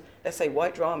dramas, let's say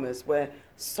white dramas, where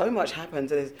so much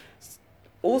happens. And there's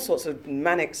all sorts of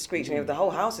manic screeching. The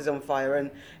whole house is on fire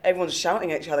and everyone's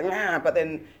shouting at each other. Nah, but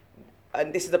then...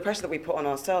 And this is the pressure that we put on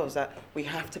ourselves, that we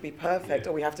have to be perfect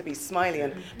or we have to be smiley.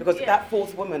 And because that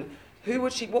fourth woman,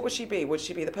 what would she be? Would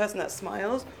she be the person that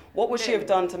smiles? What would she have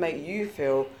done to make you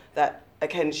feel that,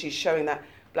 again, she's showing that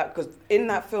black, because in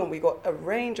that film we got a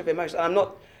range of emotions. And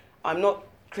I'm not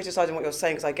criticizing what you're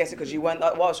saying, because I guess it, because you weren't,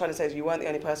 what I was trying to say is you weren't the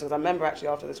only person, because I remember actually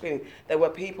after the screening, there were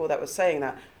people that were saying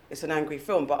that it's an angry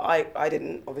film, but I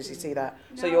didn't obviously see that.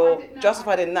 So you're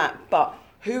justified in that, but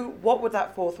what would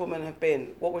that fourth woman have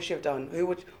been? What would she have done?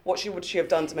 What would she have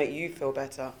done to make you feel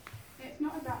better? It's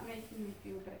not about making me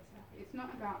feel better. It's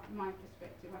not about my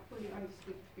perspective. I fully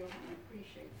understood the film and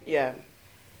appreciate it. Yeah.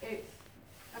 It's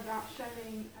about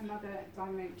showing another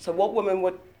dimension. So what woman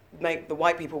would make the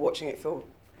white people watching it feel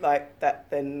like that,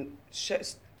 then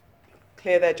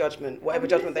clear their judgment, whatever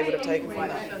judgment they would have taken from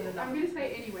that? I'm going to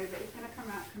say it anyway, but it's going to come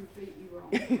out completely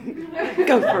wrong.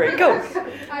 Go for it, go.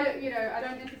 I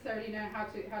don't necessarily know how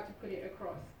to put it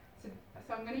across.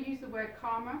 So I'm going to use the word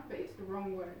karma, but it's the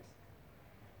wrong word.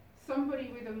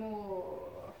 Somebody with a more,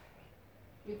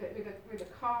 with a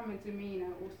calmer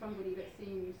demeanour, or somebody that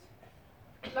seems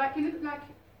like in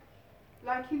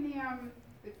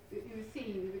the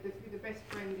scene with the best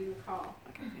friend in the car,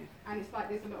 and it's like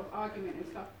there's a lot of argument and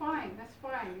stuff. Fine, that's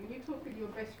fine. When you talk with your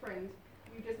best friend,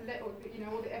 you just let all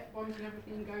the F-bombs and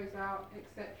everything goes out,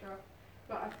 etc.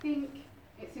 But I think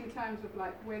it's in terms of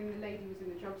like when the lady was in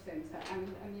the job centre and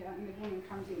the woman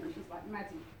comes in and she's like,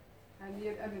 Maddie, and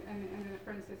then the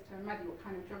friend says to her, Maddie, what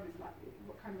kind of job is that?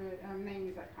 What kind of name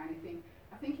is that, kind of thing?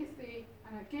 I think it's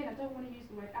and again, I don't want to use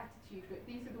the word attitude, but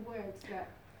these are the words that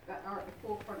are at the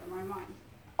forefront of my mind.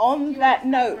 On that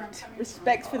note,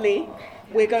 respectfully,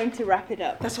 we're going to wrap it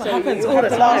up. That's what So happens you all have the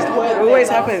the time. last word It always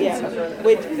there. happens. Yeah.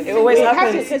 It always we happens.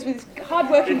 have to, because with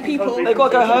hard-working people, They've got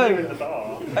to go home.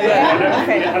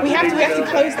 Okay. We have to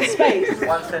close the space.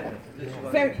 One sentence.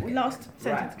 Last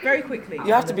sentence, very quickly.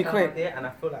 You have to be quick. And I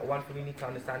feel like one thing we need to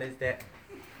understand is that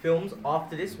films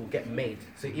after this will get made.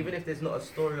 So even if there's not a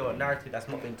story or a narrative that's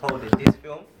not been told in this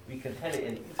film, we can tell it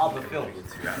in other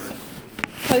films.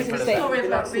 Closing statement.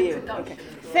 That's you. Okay.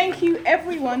 Thank you,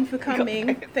 everyone, for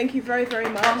coming. Thank you very, very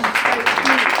much.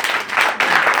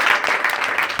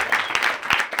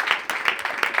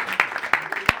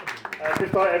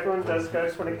 Before everyone does go, I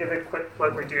just want to give a quick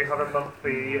plug. We do have a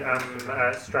monthly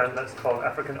strand that's called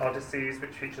African Odysseys,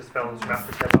 which features films from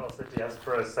Africa but also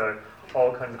diaspora, so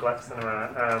all kinds of black cinema.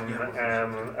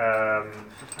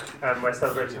 And we're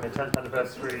celebrating the 10th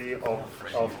anniversary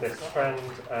of this trend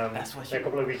in a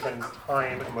couple of weekends'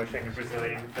 time, and we're showing a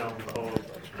Brazilian film called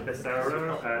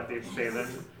Becerra, The Assailant,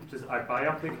 which is a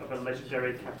biopic of a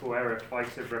legendary capoeira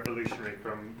fighter revolutionary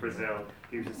from Brazil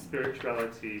who uses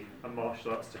spirituality and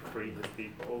martial arts to free his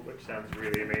people, which sounds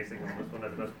really amazing and was one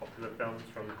of the most popular films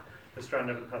from the Strand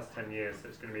over the past 10 years, so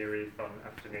it's going to be a really fun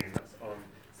afternoon. That's on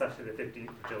Saturday the 15th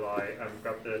of July.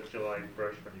 Grab the July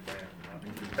brush when you can.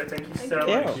 But thank you so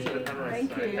much to the panelists.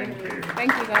 Thank you. Thank you.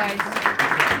 Thank you,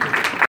 guys.